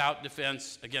were without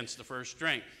defense against the first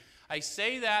drink. I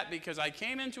say that because I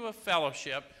came into a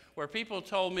fellowship where people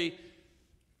told me,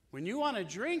 when you want to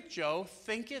drink, Joe,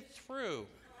 think it through.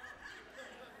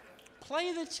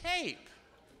 Play the tape.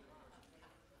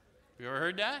 You ever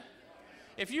heard that?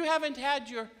 If you haven't had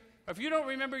if you don't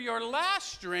remember your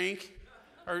last drink,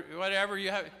 or whatever, you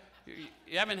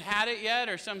haven't had it yet,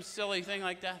 or some silly thing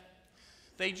like that.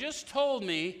 They just told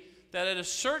me that at a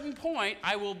certain point,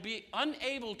 I will be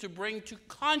unable to bring to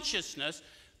consciousness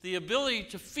the ability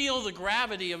to feel the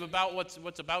gravity of about what's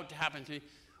about to happen to me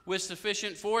with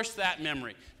sufficient force, that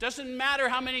memory. Doesn't matter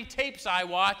how many tapes I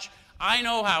watch, I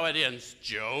know how it ends.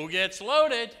 Joe gets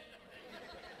loaded.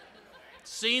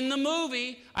 Seen the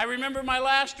movie. I remember my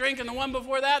last drink and the one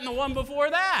before that and the one before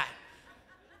that.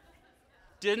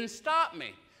 Didn't stop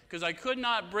me because I could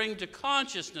not bring to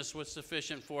consciousness with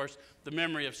sufficient force the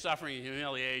memory of suffering and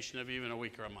humiliation of even a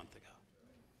week or a month ago.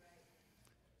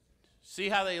 See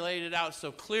how they laid it out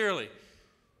so clearly.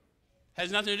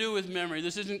 Has nothing to do with memory.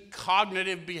 This isn't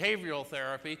cognitive behavioral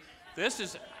therapy. This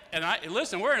is,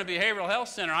 listen, we're in a behavioral health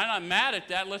center. I'm not mad at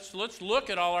that. Let's look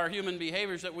at all our human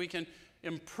behaviors that we can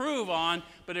improve on.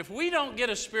 But if we don't get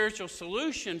a spiritual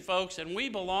solution, folks, and we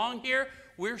belong here,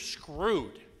 we're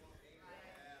screwed.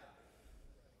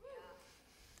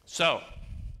 So,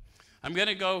 I'm going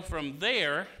to go from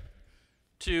there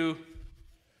to,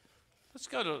 let's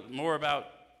go to more about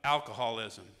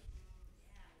alcoholism.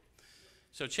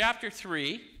 So chapter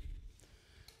 3,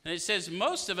 and it says,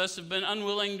 most of us have been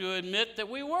unwilling to admit that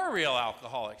we were real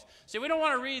alcoholics. See, we don't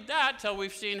want to read that till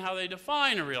we've seen how they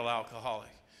define a real alcoholic.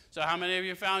 So how many of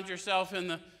you found yourself in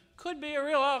the could be a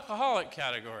real alcoholic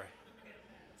category?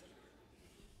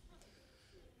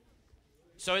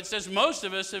 So it says most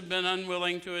of us have been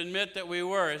unwilling to admit that we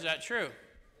were. Is that true?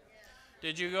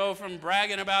 Did you go from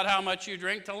bragging about how much you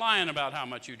drink to lying about how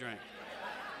much you drink?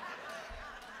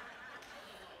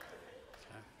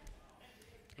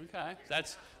 Okay,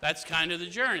 that's kind of the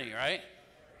journey, right?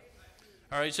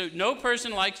 All right, so no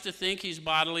person likes to think he's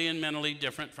bodily and mentally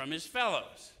different from his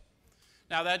fellows.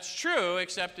 Now, that's true,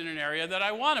 except in an area that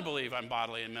I want to believe I'm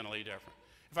bodily and mentally different.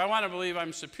 If I want to believe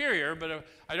I'm superior, but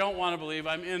I don't want to believe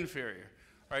I'm inferior.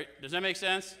 Right? Does that make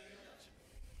sense?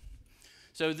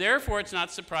 So, therefore, it's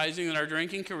not surprising that our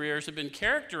drinking careers have been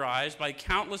characterized by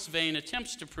countless vain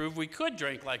attempts to prove we could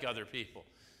drink like other people.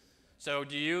 So,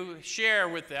 do you share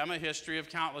with them a history of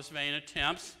countless vain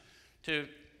attempts to,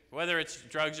 whether it's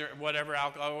drugs or whatever,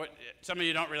 alcohol. Some of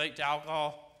you don't relate to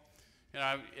alcohol. You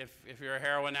know, if you're a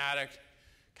heroin addict,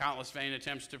 countless vain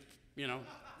attempts to,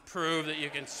 prove that you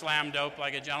can slam dope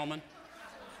like a gentleman.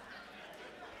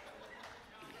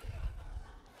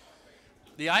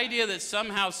 The idea that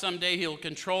somehow, someday he'll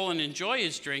control and enjoy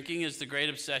his drinking is the great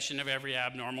obsession of every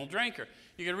abnormal drinker.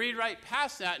 You can read right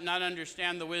past that and not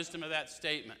understand the wisdom of that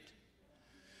statement.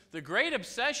 The great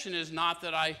obsession is not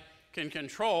that I can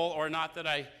control or not that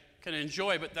I can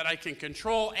enjoy, but that I can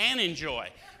control and enjoy.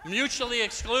 Mutually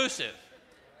exclusive.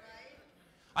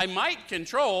 I might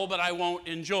control, but I won't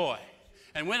enjoy.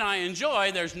 And when I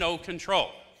enjoy, there's no control.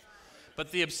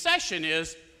 But the obsession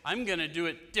is, I'm going to do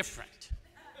it different.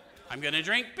 I'm going to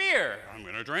drink beer. I'm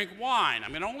going to drink wine.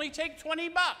 I'm going to only take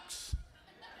 $20.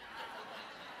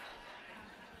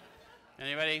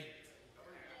 Anybody?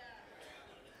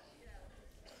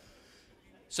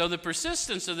 So the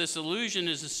persistence of this illusion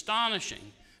is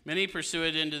astonishing. Many pursue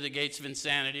it into the gates of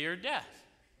insanity or death.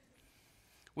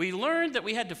 We learned that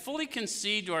we had to fully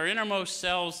concede to our innermost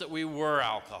selves that we were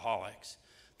alcoholics.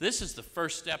 This is the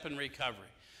first step in recovery.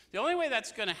 The only way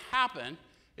that's going to happen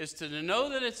is to know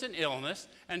that it's an illness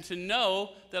and to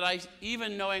know that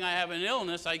even knowing I have an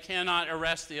illness, I cannot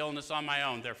arrest the illness on my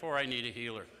own. Therefore, I need a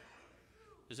healer.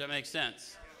 Does that make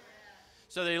sense?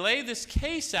 So they laid this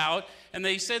case out, and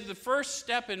they said the first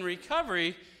step in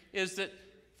recovery is that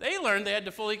they learned they had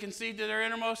to fully concede to their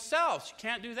innermost selves. You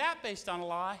can't do that based on a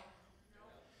lie.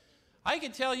 I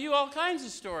could tell you all kinds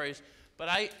of stories, but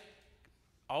I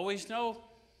always know,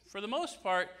 for the most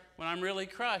part, when I'm really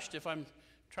crushed if I'm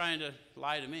trying to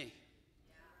lie to me.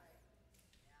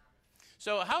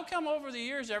 So how come over the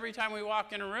years, every time we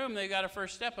walk in a room, they got a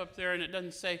first step up there, and it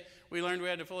doesn't say, we learned we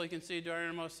had to fully concede to our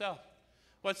innermost self?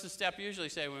 What's the step usually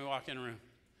say when we walk in a room?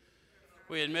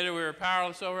 We admitted we were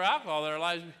powerless over alcohol. Their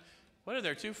lives, what are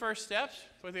there, 2 first steps?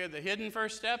 We had the hidden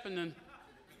first step, and then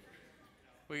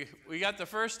we got the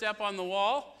first step on the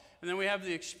wall, and then we have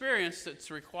the experience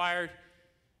that's required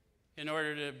in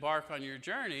order to embark on your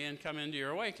journey and come into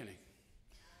your awakening.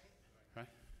 Right?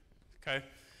 Okay?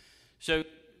 So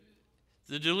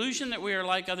the delusion that we are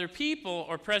like other people,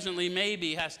 or presently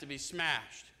maybe, has to be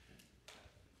smashed.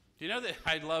 Do you know that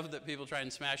I love that people try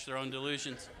and smash their own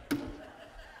delusions?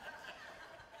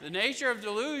 The nature of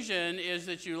delusion is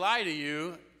that you lie to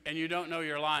you and you don't know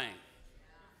you're lying.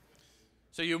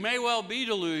 So you may well be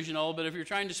delusional, but if you're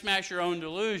trying to smash your own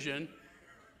delusion,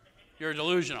 you're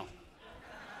delusional.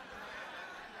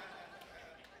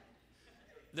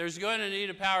 There's going to need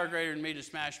a power greater than me to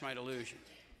smash my delusion.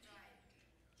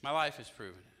 My life has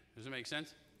proven it. Does it make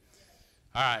sense?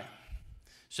 All right.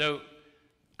 So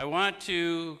I want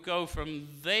to go from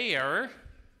there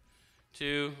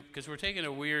to, because we're taking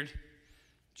a weird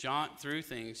jaunt through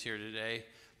things here today,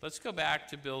 let's go back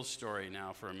to Bill's story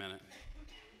now for a minute.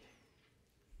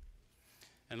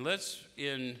 And let's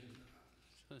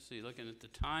see, looking at the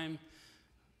time,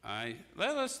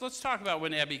 let's talk about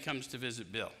when Abby comes to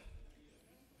visit Bill.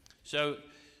 So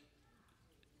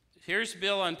here's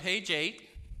Bill on page 8,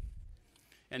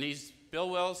 and Bill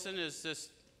Wilson is this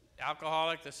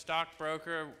alcoholic, the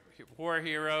stockbroker, war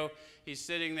hero. He's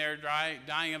sitting there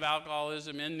dying of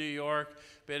alcoholism in New York,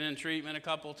 been in treatment a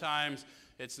couple times.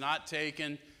 It's not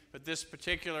taken, but this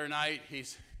particular night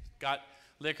he's got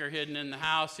liquor hidden in the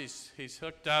house. He's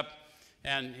hooked up,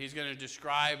 and he's going to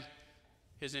describe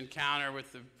his encounter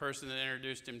with the person that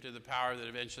introduced him to the power that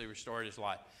eventually restored his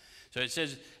life. So it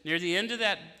says, near the end of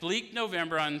that bleak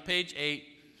November on page 8,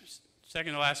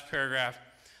 second to last paragraph,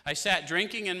 I sat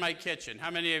drinking in my kitchen. How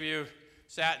many of you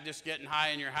sat just getting high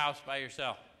in your house by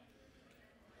yourself?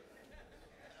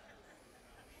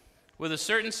 With a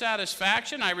certain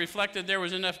satisfaction, I reflected there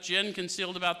was enough gin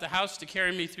concealed about the house to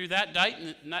carry me through that night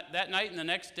and the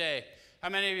next day. How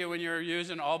many of you, when you were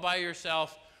using all by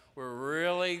yourself, were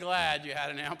really glad you had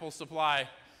an ample supply?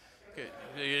 Okay,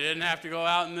 so you didn't have to go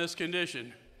out in this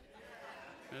condition.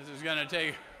 This is going to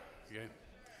take... Okay.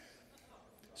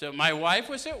 So my wife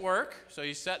was at work, so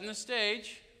he's setting the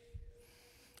stage.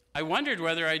 I wondered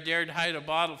whether I dared hide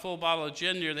a full bottle of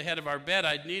gin near the head of our bed.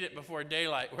 I'd need it before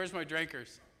daylight. Where's my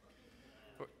drinkers?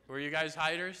 Were you guys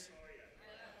hiders?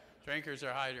 Drinkers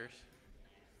are hiders.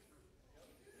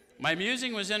 My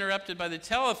musing was interrupted by the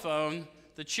telephone.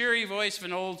 The cheery voice of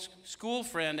an old school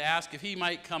friend asked if he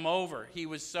might come over. He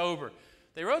was sober.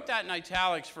 They wrote that in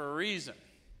italics for a reason.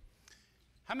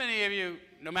 How many of you,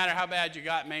 no matter how bad you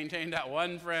got, maintained that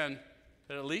one friend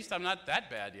that at least I'm not that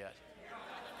bad yet?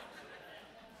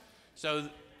 So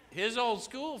his old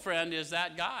school friend is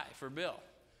that guy for Bill.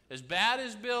 As bad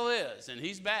as Bill is, and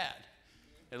he's bad,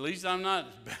 at least I'm not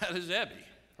as bad as Ebby,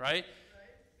 right?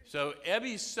 So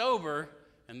Ebby's sober,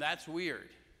 and that's weird.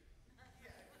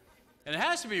 And it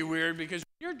has to be weird because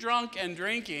when you're drunk and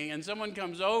drinking and someone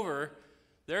comes over,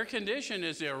 their condition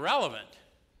is irrelevant.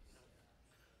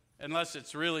 Unless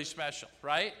it's really special,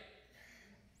 right?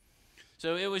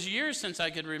 So it was years since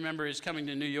I could remember his coming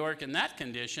to New York in that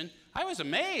condition. I was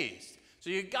amazed.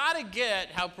 So you got to get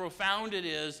how profound it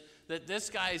is that this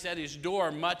guy's at his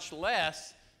door, much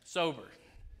less sober.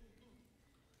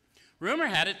 Rumor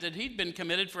had it that he'd been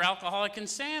committed for alcoholic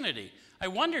insanity. I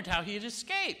wondered how he'd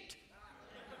escaped.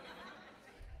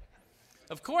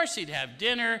 Of course he'd have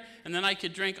dinner, and then I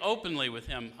could drink openly with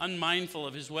him, unmindful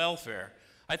of his welfare.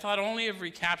 I thought only of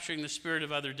recapturing the spirit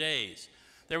of other days.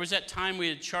 There was that time we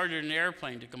had chartered an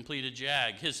airplane to complete a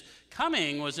jag. His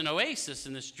coming was an oasis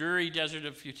in this dreary desert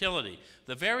of futility.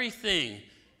 The very thing,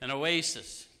 an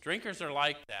oasis. Drinkers are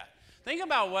like that. Think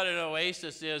about what an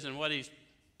oasis is and what he's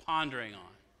pondering on.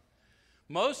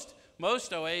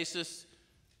 Most oases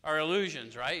are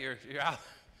illusions, right?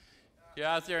 You're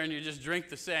out there and you just drink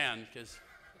the sand.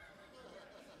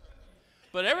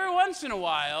 But every once in a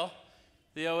while,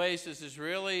 the oasis is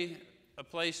really a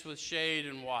place with shade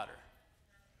and water.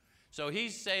 So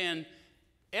he's saying,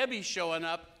 Ebby's showing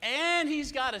up, and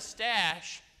he's got a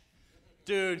stash.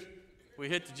 Dude, we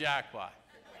hit the jackpot.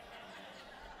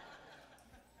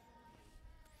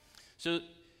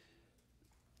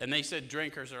 And they said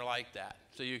drinkers are like that,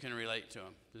 so you can relate to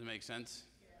them. Does it make sense?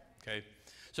 Okay.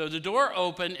 So the door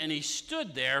opened, and he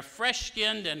stood there,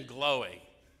 fresh-skinned and glowing.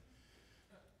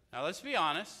 Now, let's be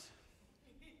honest.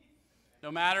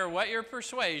 No matter what your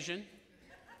persuasion,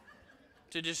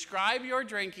 to describe your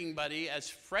drinking buddy as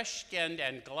fresh-skinned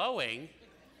and glowing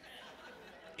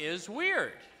is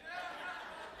weird.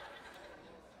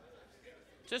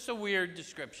 Just a weird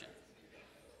description.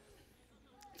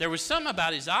 There was something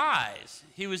about his eyes.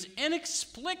 He was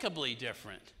inexplicably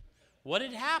different. What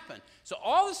had happened? So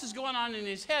all this is going on in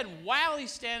his head while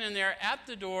he's standing there at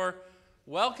the door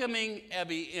welcoming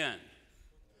Ebby in.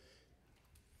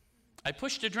 I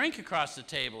pushed a drink across the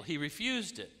table. He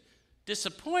refused it.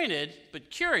 Disappointed, but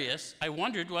curious, I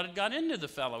wondered what had got into the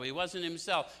fellow. He wasn't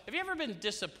himself. Have you ever been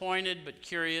disappointed but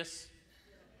curious?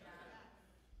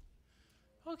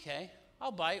 Okay,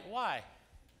 I'll bite. Why?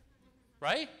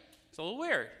 Right? It's a little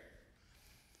weird.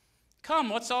 Come,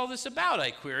 what's all this about?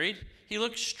 I queried. He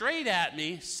looked straight at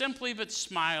me, simply but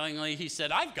smilingly. He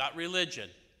said, I've got religion.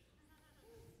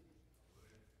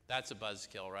 That's a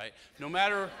buzzkill, right? No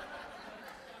matter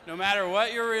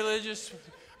what your religious...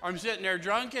 I'm sitting there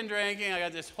drunk and drinking. I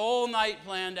got this whole night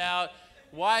planned out.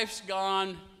 Wife's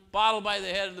gone. Bottle by the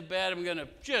head of the bed. I'm going to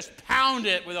just pound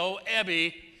it with old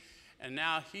Ebby. And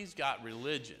now he's got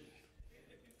religion.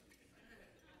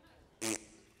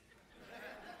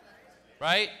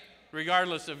 Right?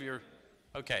 Regardless of your...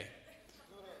 Okay.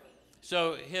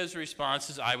 So his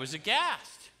response is, I was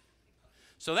aghast.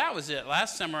 So that was it.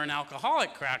 Last summer, an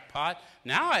alcoholic crackpot.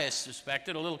 Now I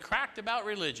suspected a little cracked about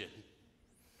religion.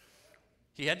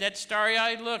 He had that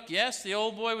starry-eyed look. Yes, the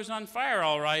old boy was on fire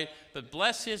all right, but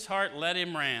bless his heart, let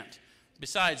him rant.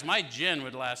 Besides, my gin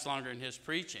would last longer than his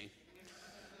preaching.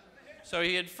 So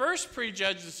he had first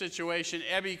prejudged the situation.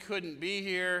 Ebby couldn't be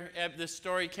here. This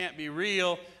story can't be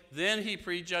real. Then he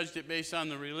prejudged it based on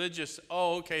the religious.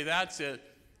 Oh, okay, that's it.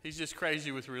 He's just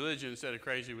crazy with religion instead of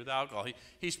crazy with alcohol.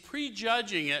 He's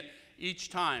prejudging it each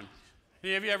time.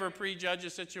 Have you ever prejudged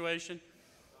a situation?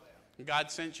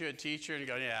 God sent you a teacher and you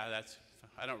go, yeah,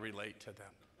 I don't relate to them.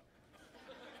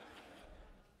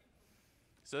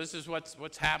 So this is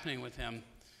what's happening with him.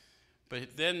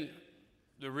 But then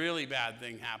the really bad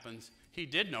thing happens. He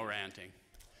did no ranting.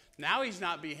 Now he's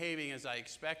not behaving as I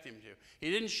expect him to.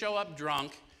 He didn't show up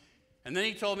drunk, and then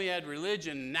he told me he had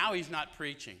religion. Now he's not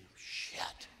preaching.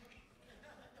 Shit.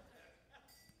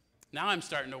 Now I'm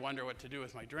starting to wonder what to do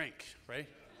with my drink, right?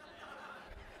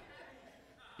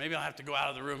 Maybe I'll have to go out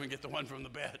of the room and get the one from the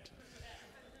bed.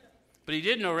 But he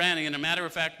did no ranting. In a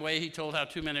matter-of-fact way, he told how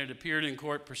two men had appeared in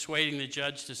court persuading the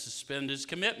judge to suspend his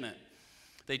commitment.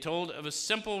 They had told of a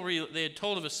simple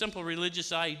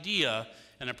religious idea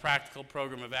and a practical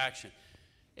program of action.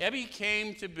 Ebby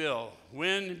came to Bill.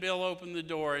 When Bill opened the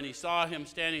door and he saw him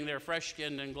standing there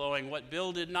fresh-skinned and glowing, what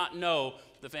Bill did not know,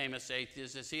 the famous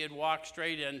atheist, is he had walked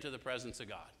straight into the presence of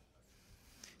God.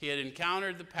 He had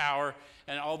encountered the power,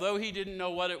 and although he didn't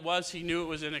know what it was, he knew it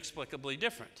was inexplicably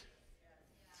different.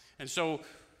 And so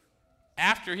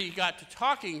after he got to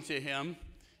talking to him,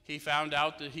 he found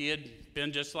out that he had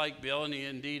been just like Bill, and he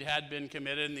indeed had been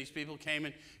committed, and these people came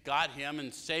and got him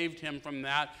and saved him from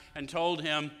that and told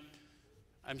him,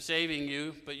 I'm saving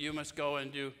you, but you must go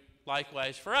and do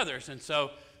likewise for others. And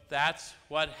so that's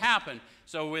what happened.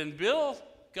 So when Bill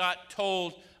got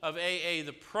told of AA,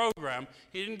 the program.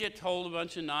 He didn't get told a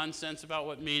bunch of nonsense about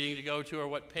what meeting to go to or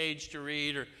what page to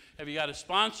read or have you got a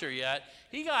sponsor yet.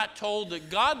 He got told that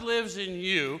God lives in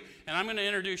you, and I'm going to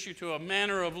introduce you to a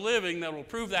manner of living that will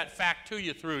prove that fact to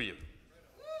you through you.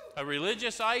 A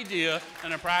religious idea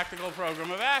and a practical program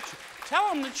of action. Tell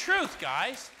them the truth,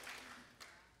 guys.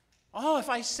 Oh, if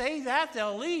I say that,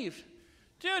 they'll leave.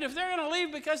 Dude, if they're going to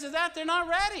leave because of that, they're not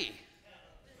ready.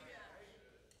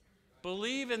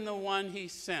 Believe in the one he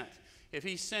sent. If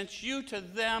he sent you to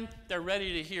them, they're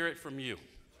ready to hear it from you.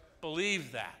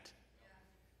 Believe that.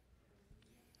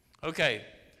 Okay,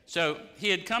 so he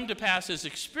had come to pass his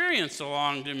experience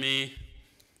along to me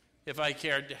if I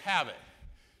cared to have it.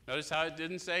 Notice how it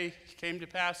didn't say he came to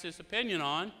pass his opinion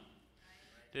on.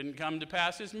 Didn't come to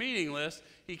pass his meeting list.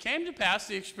 He came to pass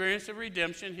the experience of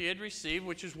redemption he had received,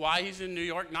 which is why he's in New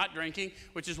York not drinking,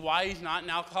 which is why he's not in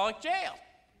alcoholic jail.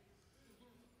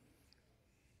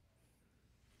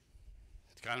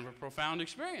 It's kind of a profound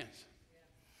experience.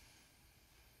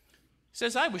 He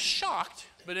says, I was shocked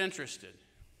but interested.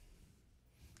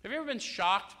 Have you ever been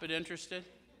shocked but interested?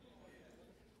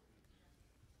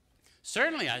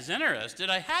 Certainly I was interested.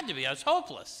 I had to be. I was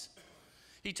hopeless.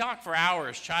 He talked for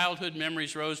hours. Childhood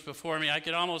memories rose before me. I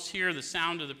could almost hear the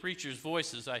sound of the preacher's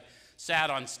voice as I sat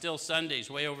on still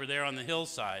Sundays way over there on the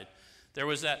hillside. There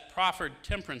was that proffered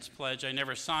temperance pledge I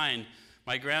never signed,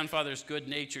 my grandfather's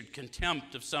good-natured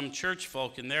contempt of some church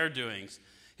folk and their doings,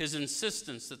 his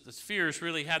insistence that the spheres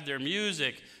really had their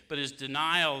music, but his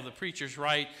denial of the preacher's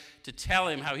right to tell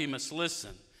him how he must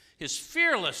listen, his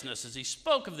fearlessness as he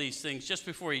spoke of these things just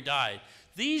before he died.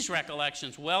 These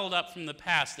recollections welled up from the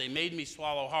past. They made me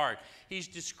swallow hard. He's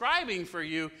describing for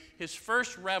you his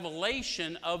first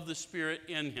revelation of the Spirit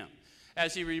in him.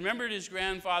 As he remembered his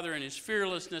grandfather and his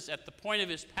fearlessness at the point of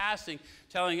his passing,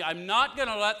 telling, I'm not going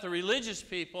to let the religious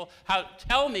people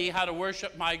tell me how to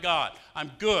worship my God.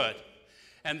 I'm good.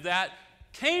 And that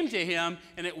came to him,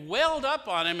 and it welled up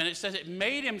on him, and it says it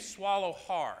made him swallow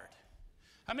hard.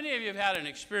 How many of you have had an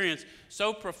experience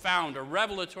so profound, a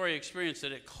revelatory experience,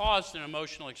 that it caused an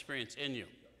emotional experience in you?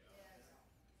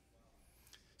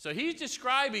 So he's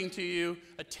describing to you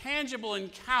a tangible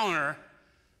encounter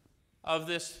of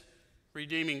this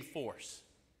redeeming force.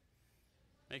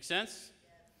 Make sense?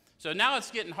 So now it's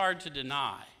getting hard to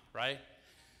deny, right?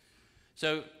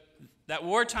 So that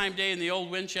wartime day in the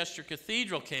old Winchester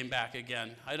Cathedral came back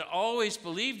again. I'd always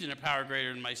believed in a power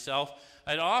greater than myself.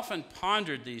 I'd often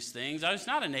pondered these things. I was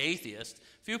not an atheist.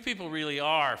 Few people really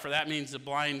are, for that means the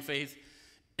blind faith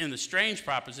in the strange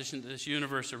proposition that this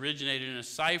universe originated in a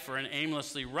cipher and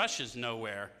aimlessly rushes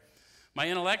nowhere. My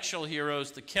intellectual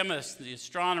heroes, the chemists, the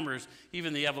astronomers,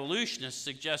 even the evolutionists,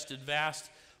 suggested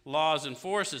vast laws and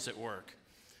forces at work.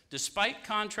 Despite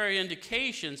contrary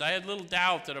indications, I had little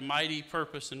doubt that a mighty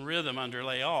purpose and rhythm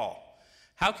underlay all.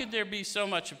 How could there be so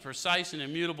much of precise and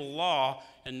immutable law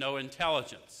and no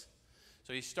intelligence?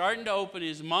 So he's starting to open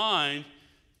his mind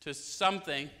to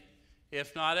something,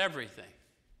 if not everything.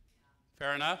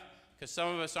 Fair enough? Because some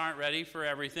of us aren't ready for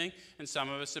everything, and some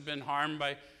of us have been harmed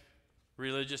by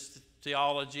religious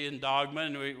theology and dogma,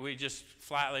 and we just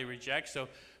flatly reject. So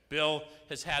Bill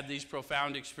has had these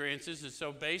profound experiences, and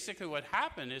so basically what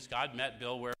happened is God met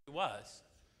Bill where he was.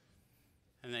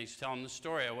 And then he's telling the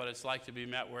story of what it's like to be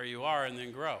met where you are and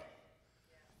then grow.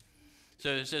 So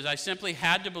it says, I simply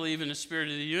had to believe in the spirit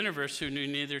of the universe who knew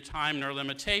neither time nor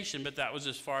limitation, but that was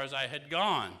as far as I had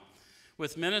gone.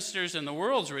 With ministers and the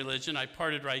world's religion, I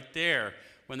parted right there.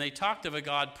 When they talked of a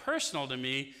God personal to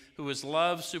me, who was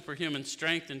love, superhuman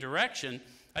strength, and direction,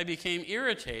 I became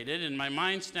irritated, and my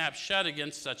mind snapped shut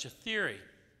against such a theory.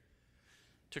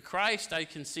 To Christ, I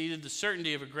conceded the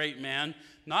certainty of a great man,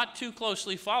 not too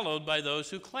closely followed by those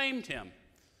who claimed him.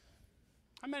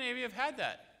 How many of you have had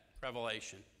that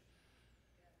revelation?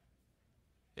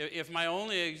 If my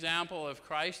only example of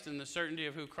Christ and the certainty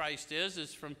of who Christ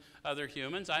is from other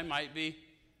humans, I might be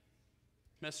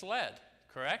misled,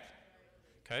 correct?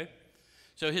 Okay.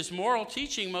 So his moral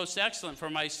teaching most excellent. For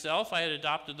myself, I had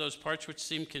adopted those parts which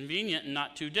seemed convenient and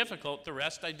not too difficult. The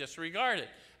rest I disregarded.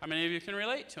 How many of you can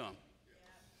relate to him?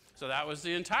 So that was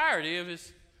the entirety of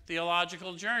his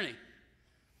theological journey.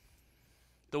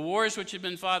 The wars which had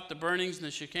been fought, the burnings and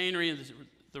the chicanery and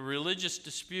the religious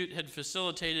dispute had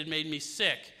facilitated made me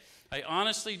sick. I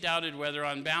honestly doubted whether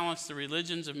on balance the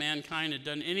religions of mankind had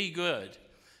done any good.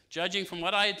 Judging from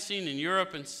what I had seen in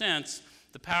Europe and since,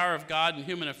 the power of God in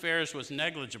human affairs was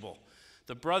negligible.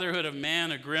 The brotherhood of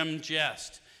man a grim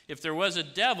jest. If there was a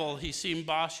devil, he seemed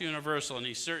boss universal, and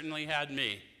he certainly had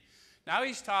me. Now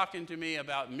he's talking to me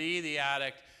about me, the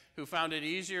addict, who found it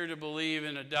easier to believe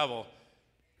in a devil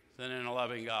than in a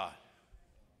loving God.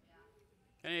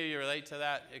 Any of you relate to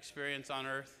that experience on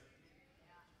earth?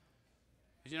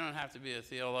 Because you don't have to be a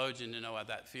theologian to know what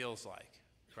that feels like,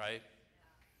 right?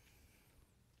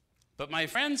 But my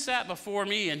friend sat before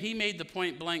me, and he made the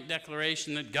point-blank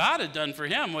declaration that God had done for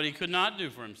him what he could not do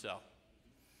for himself.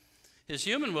 His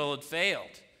human will had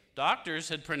failed. Doctors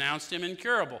had pronounced him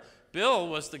incurable. Bill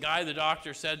was the guy the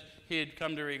doctor said he had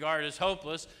come to regard as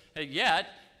hopeless, and yet,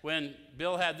 when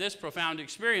Bill had this profound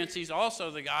experience, he's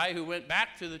also the guy who went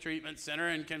back to the treatment center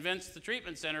and convinced the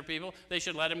treatment center people they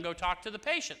should let him go talk to the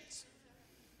patients.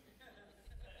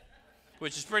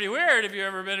 Which is pretty weird if you've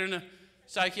ever been in a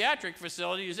psychiatric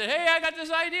facility. You say, hey, I got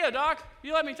this idea, doc.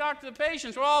 You let me talk to the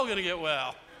patients, we're all going to get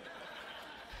well.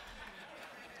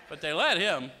 But they let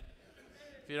him.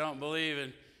 If you don't believe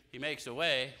in he makes a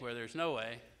way where there's no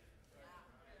way.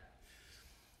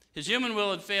 His human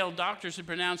will had failed. Doctors had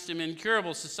pronounced him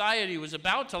incurable. Society was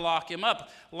about to lock him up.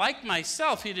 Like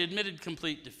myself, he'd admitted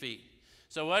complete defeat.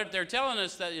 So what they're telling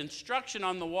us, that instruction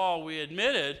on the wall we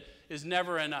admitted is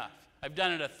never enough. I've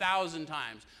done it 1,000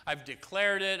 times. I've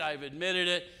declared it, I've admitted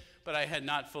it, but I had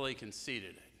not fully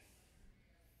conceded it.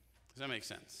 Does that make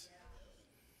sense?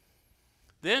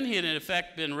 Then he had in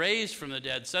effect been raised from the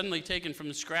dead, suddenly taken from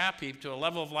the scrap heap to a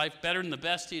level of life better than the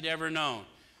best he'd ever known.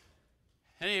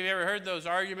 Any of you ever heard those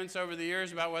arguments over the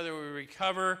years about whether we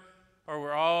recover or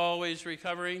we're always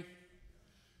recovering?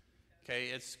 Okay,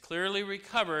 it's clearly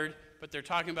recovered, but they're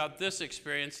talking about this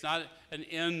experience, not an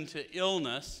end to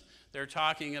illness. They're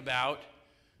talking about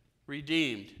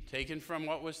redeemed, taken from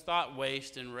what was thought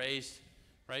waste and raised,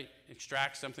 right?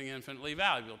 Extract something infinitely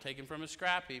valuable, taken from a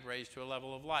scrap heap, raised to a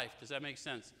level of life. Does that make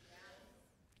sense?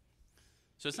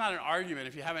 So it's not an argument.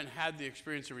 If you haven't had the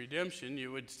experience of redemption,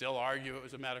 you would still argue it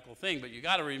was a medical thing. But you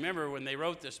got to remember, when they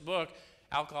wrote this book,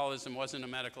 alcoholism wasn't a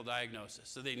medical diagnosis.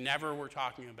 So they never were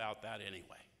talking about that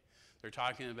anyway. They're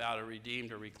talking about a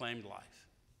redeemed or reclaimed life.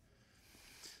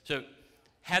 So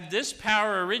had this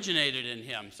power originated in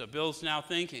him? So Bill's now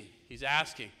thinking. He's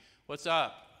asking, what's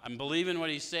up? I'm believing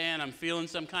what he's saying. I'm feeling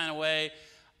some kind of way.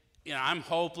 You know, I'm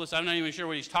hopeless. I'm not even sure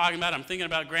what he's talking about. I'm thinking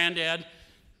about granddad.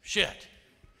 Shit.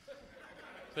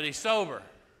 But he's sober,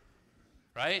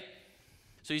 right?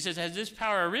 So he says, has this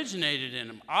power originated in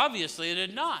him? Obviously it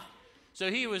had not.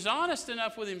 So he was honest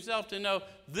enough with himself to know,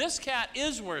 this cat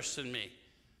is worse than me.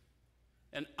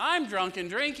 And I'm drunk and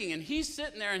drinking, and he's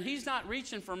sitting there, and he's not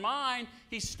reaching for mine.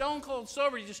 He's stone cold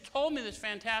sober. He just told me this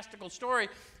fantastical story,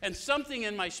 and something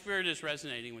in my spirit is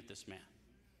resonating with this man.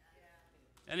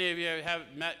 Any of you have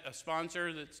met a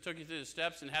sponsor that took you through the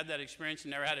steps and had that experience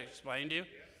and never had it explained to you?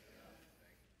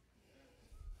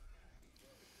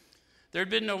 There had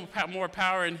been no more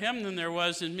power in him than there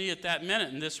was in me at that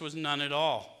minute, and this was none at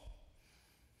all.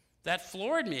 That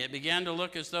floored me. It began to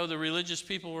look as though the religious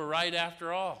people were right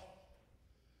after all.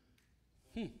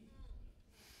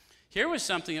 Here was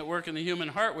something at work in the human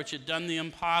heart which had done the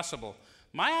impossible.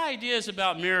 My ideas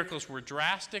about miracles were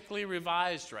drastically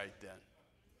revised right then.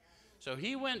 So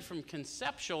he went from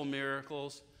conceptual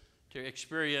miracles to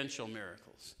experiential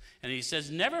miracles. And he says,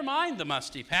 never mind the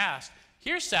musty past.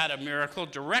 Here sat a miracle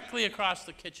directly across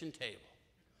the kitchen table.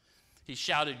 He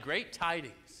shouted great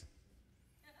tidings.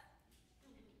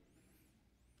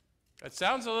 That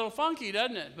sounds a little funky,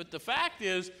 doesn't it? But the fact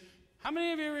is, how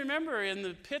many of you remember in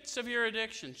the pits of your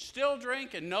addiction, still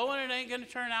drinking, knowing it ain't going to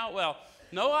turn out well,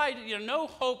 no idea, no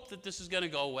hope that this is going to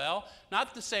go well,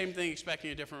 not the same thing,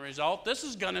 expecting a different result. This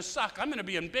is going to suck. I'm going to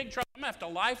be in big trouble. I'm going to have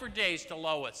to lie for days to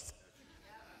lowest.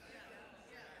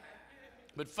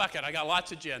 But fuck it, I got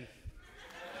lots of gin.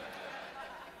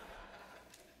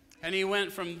 And he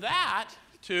went from that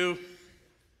to,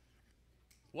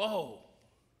 whoa,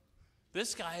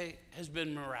 this guy has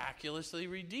been miraculously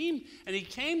redeemed. And he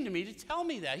came to me to tell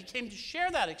me that. He came to share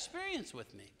that experience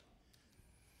with me.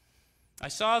 I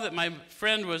saw that my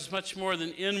friend was much more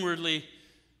than inwardly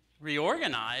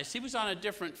reorganized. He was on a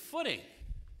different footing.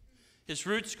 His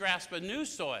roots grasp a new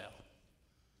soil.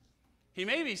 He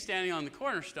may be standing on the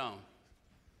cornerstone.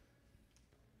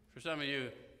 For some of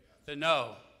you that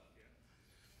know.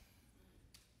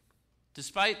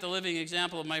 Despite the living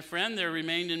example of my friend, there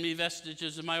remained in me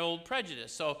vestiges of my old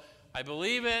prejudice. So I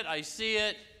believe it, I see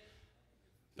it,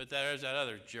 but there's that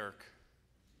other jerk,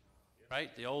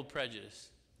 right? The old prejudice.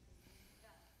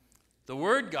 The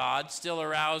word God still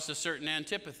aroused a certain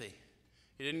antipathy.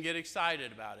 He didn't get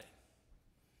excited about it.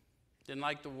 Didn't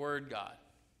like the word God.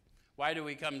 Why do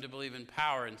we come to believe in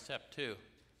power in step 2?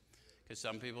 Because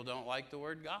some people don't like the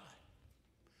word God.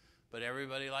 But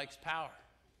everybody likes power.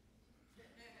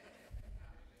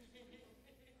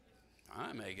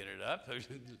 I'm making it up.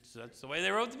 That's the way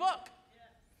they wrote the book.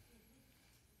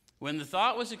 When the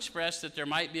thought was expressed that there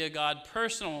might be a God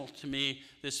personal to me,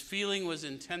 this feeling was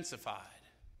intensified.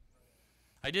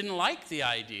 I didn't like the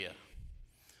idea.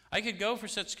 I could go for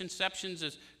such conceptions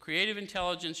as creative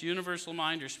intelligence, universal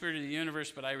mind, or spirit of the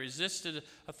universe, but I resisted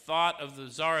a thought of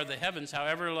the czar of the heavens,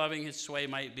 however loving his sway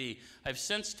might be. I've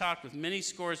since talked with many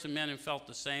scores of men and felt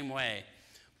the same way.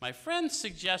 My friend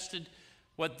suggested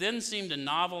what then seemed a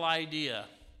novel idea.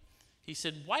 He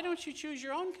said, why don't you choose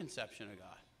your own conception of God?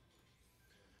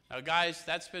 Now, guys,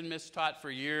 that's been mistaught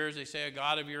for years. They say a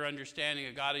God of your understanding,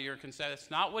 a God of your conception. That's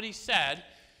not what he said.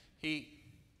 He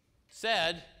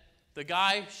said, the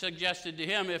guy suggested to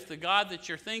him, if the God that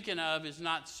you're thinking of is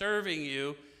not serving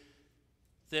you,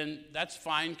 then that's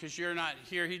fine, because you're not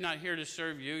here. He's not here to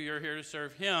serve you. You're here to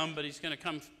serve him, but he's going to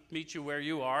come meet you where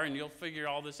you are, and you'll figure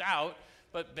all this out.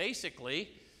 But basically,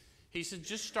 he said,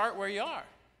 just start where you are.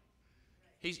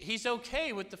 He's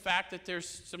okay with the fact that there's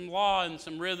some law and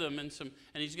some rhythm and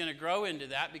he's going to grow into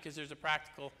that because there's a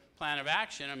practical plan of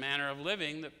action, a manner of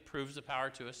living that proves the power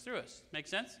to us through us. Make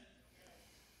sense?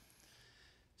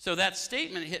 So that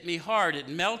statement hit me hard. It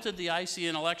melted the icy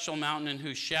intellectual mountain in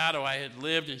whose shadow I had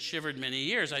lived and shivered many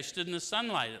years. I stood in the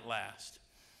sunlight at last.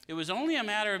 It was only a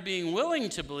matter of being willing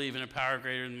to believe in a power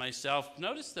greater than myself.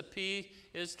 Notice the P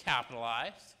is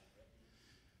capitalized.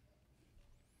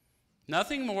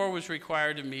 Nothing more was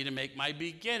required of me to make my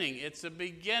beginning. It's a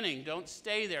beginning. Don't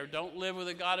stay there. Don't live with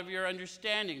a God of your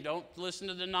understanding. Don't listen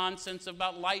to the nonsense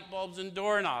about light bulbs and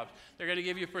doorknobs. They're going to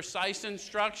give you precise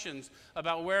instructions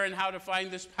about where and how to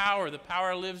find this power. The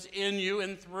power lives in you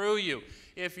and through you.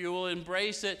 If you will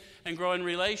embrace it and grow in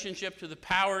relationship to the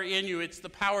power in you, it's the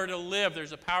power to live.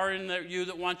 There's a power in you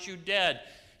that wants you dead.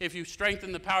 If you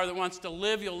strengthen the power that wants to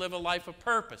live, you'll live a life of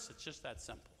purpose. It's just that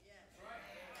simple.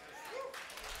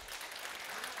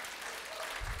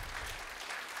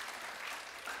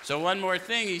 So one more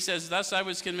thing, he says, thus I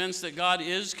was convinced that God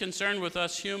is concerned with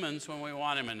us humans when we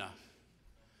want him enough.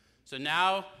 So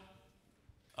now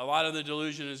a lot of the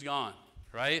delusion is gone,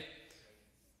 right?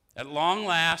 At long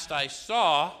last I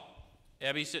saw,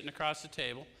 Abby sitting across the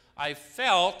table, I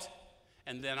felt,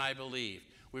 and then I believed.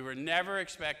 We were never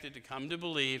expected to come to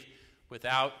believe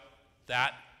without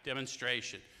that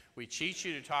demonstration. We teach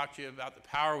you to talk to you about the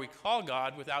power we call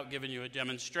God without giving you a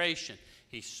demonstration.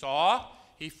 He saw,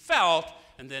 he felt,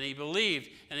 and then he believed,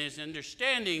 and his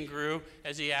understanding grew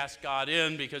as he asked God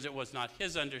in, because it was not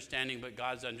his understanding, but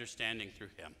God's understanding through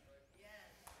him.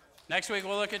 Next week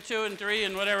we'll look at 2 and 3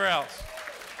 and whatever else.